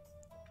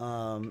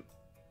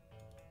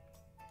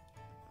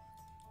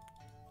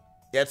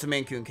 Yeah, it's a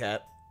Maine Coon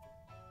cat.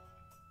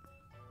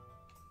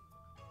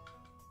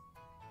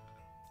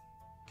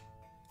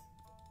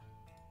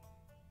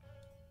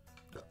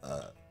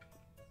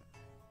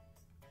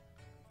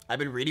 I've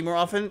been reading more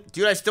often.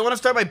 Dude, I still want to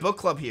start my book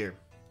club here.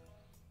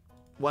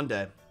 One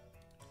day.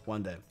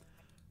 One day.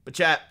 But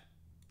chat,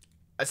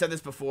 I said this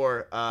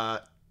before.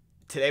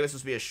 Today was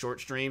supposed to be a short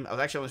stream. I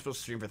was actually only supposed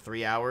to stream for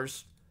 3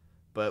 hours,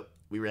 but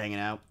we were hanging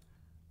out.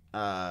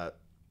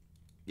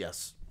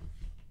 Yes.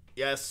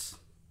 Yes.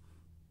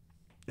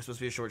 It's supposed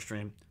to be a short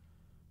stream.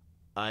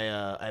 I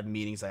have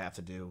meetings I have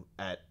to do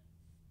at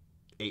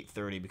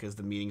 8:30 because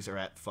the meetings are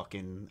at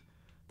fucking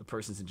the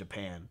person's in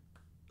Japan.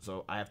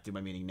 So I have to do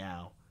my meeting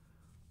now.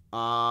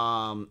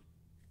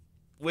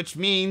 Which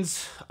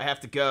means I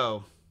have to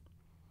go.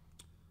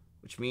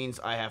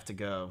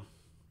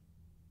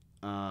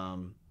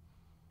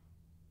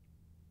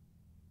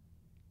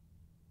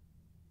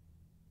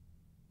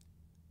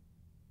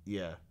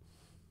 Yeah.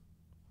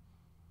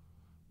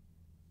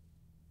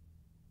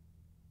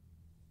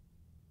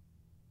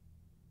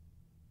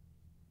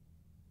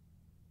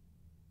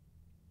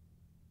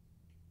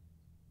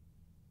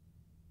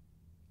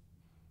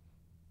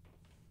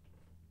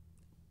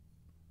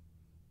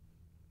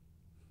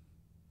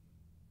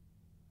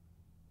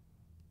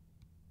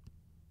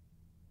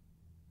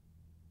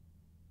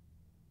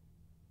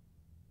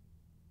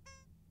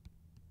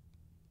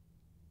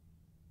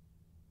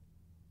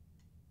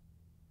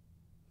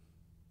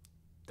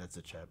 That's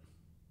it, chat.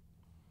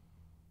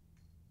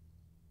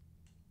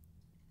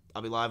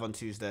 I'll be live on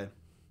Tuesday.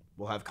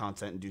 We'll have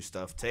content and do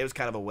stuff. Today was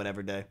kind of a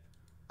whatever day.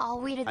 All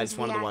we did I was just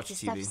wanted to react watch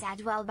to TV. stuff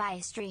sad well by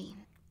a stream.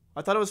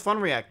 I thought it was fun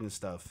reacting to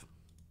stuff.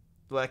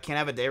 Well, I can't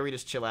have a day where you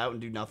just chill out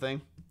and do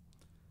nothing.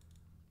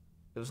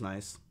 It was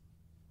nice.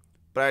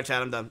 But alright,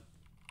 chat, I'm done.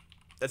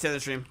 That's the end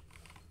of the stream.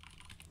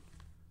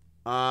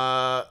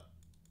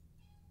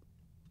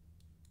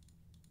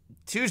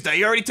 Tuesday,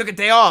 you already took a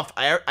day off.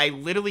 I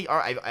literally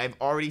are. I've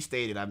already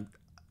stated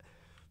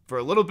for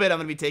a little bit. I'm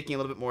gonna be taking a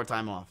little bit more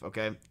time off.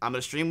 Okay, I'm gonna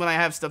stream when I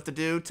have stuff to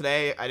do.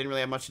 Today, I didn't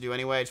really have much to do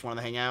anyway. I just wanted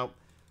to hang out.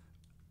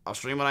 I'll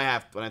stream when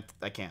I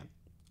can.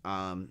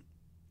 And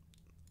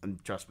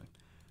trust me.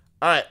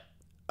 All right.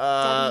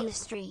 W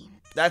stream.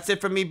 That's it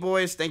from me,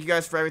 boys. Thank you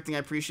guys for everything. I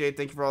appreciate it.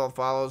 Thank you for all the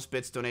follows,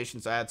 bits,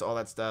 donations, ads, all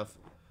that stuff.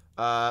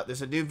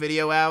 There's a new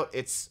video out.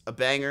 It's a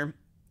banger.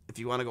 If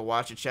you want to go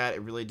watch it, chat,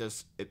 it really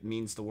does. It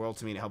means the world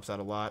to me, and it helps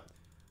out a lot.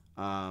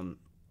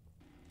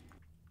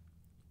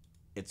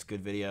 It's a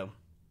good video.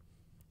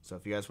 So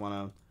if you guys want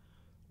to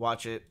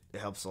watch it, it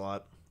helps a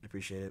lot. I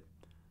appreciate it.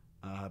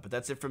 But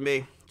that's it from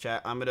me,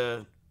 chat. I'm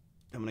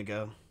gonna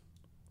go.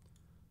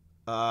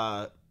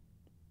 I'll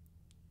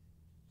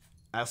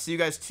see you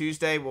guys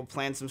Tuesday. We'll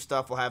plan some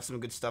stuff. We'll have some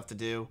good stuff to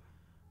do.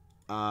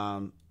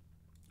 And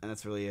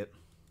that's really it.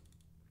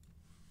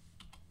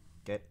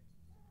 Okay.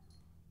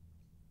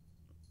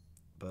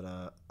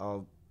 But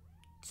I'll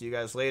see you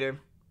guys later.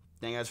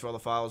 Thank you guys for all the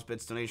follows,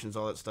 bits, donations,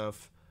 all that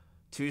stuff.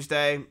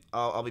 Tuesday,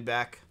 I'll be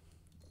back,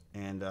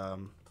 and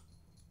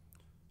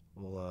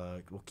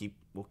we'll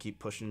keep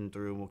pushing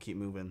through. We'll keep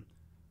moving.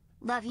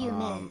 Love you,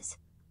 Miz.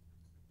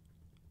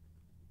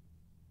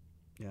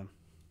 Yeah.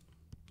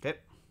 Okay.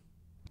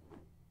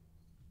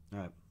 All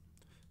right.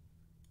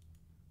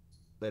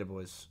 Later,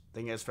 boys.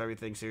 Thank you guys for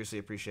everything. Seriously,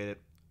 appreciate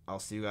it. I'll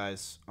see you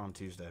guys on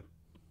Tuesday.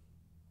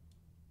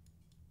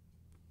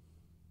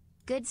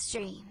 Good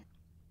stream.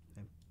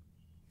 Okay.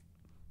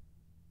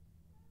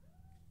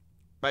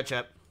 Bye,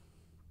 chat.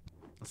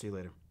 I'll see you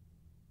later.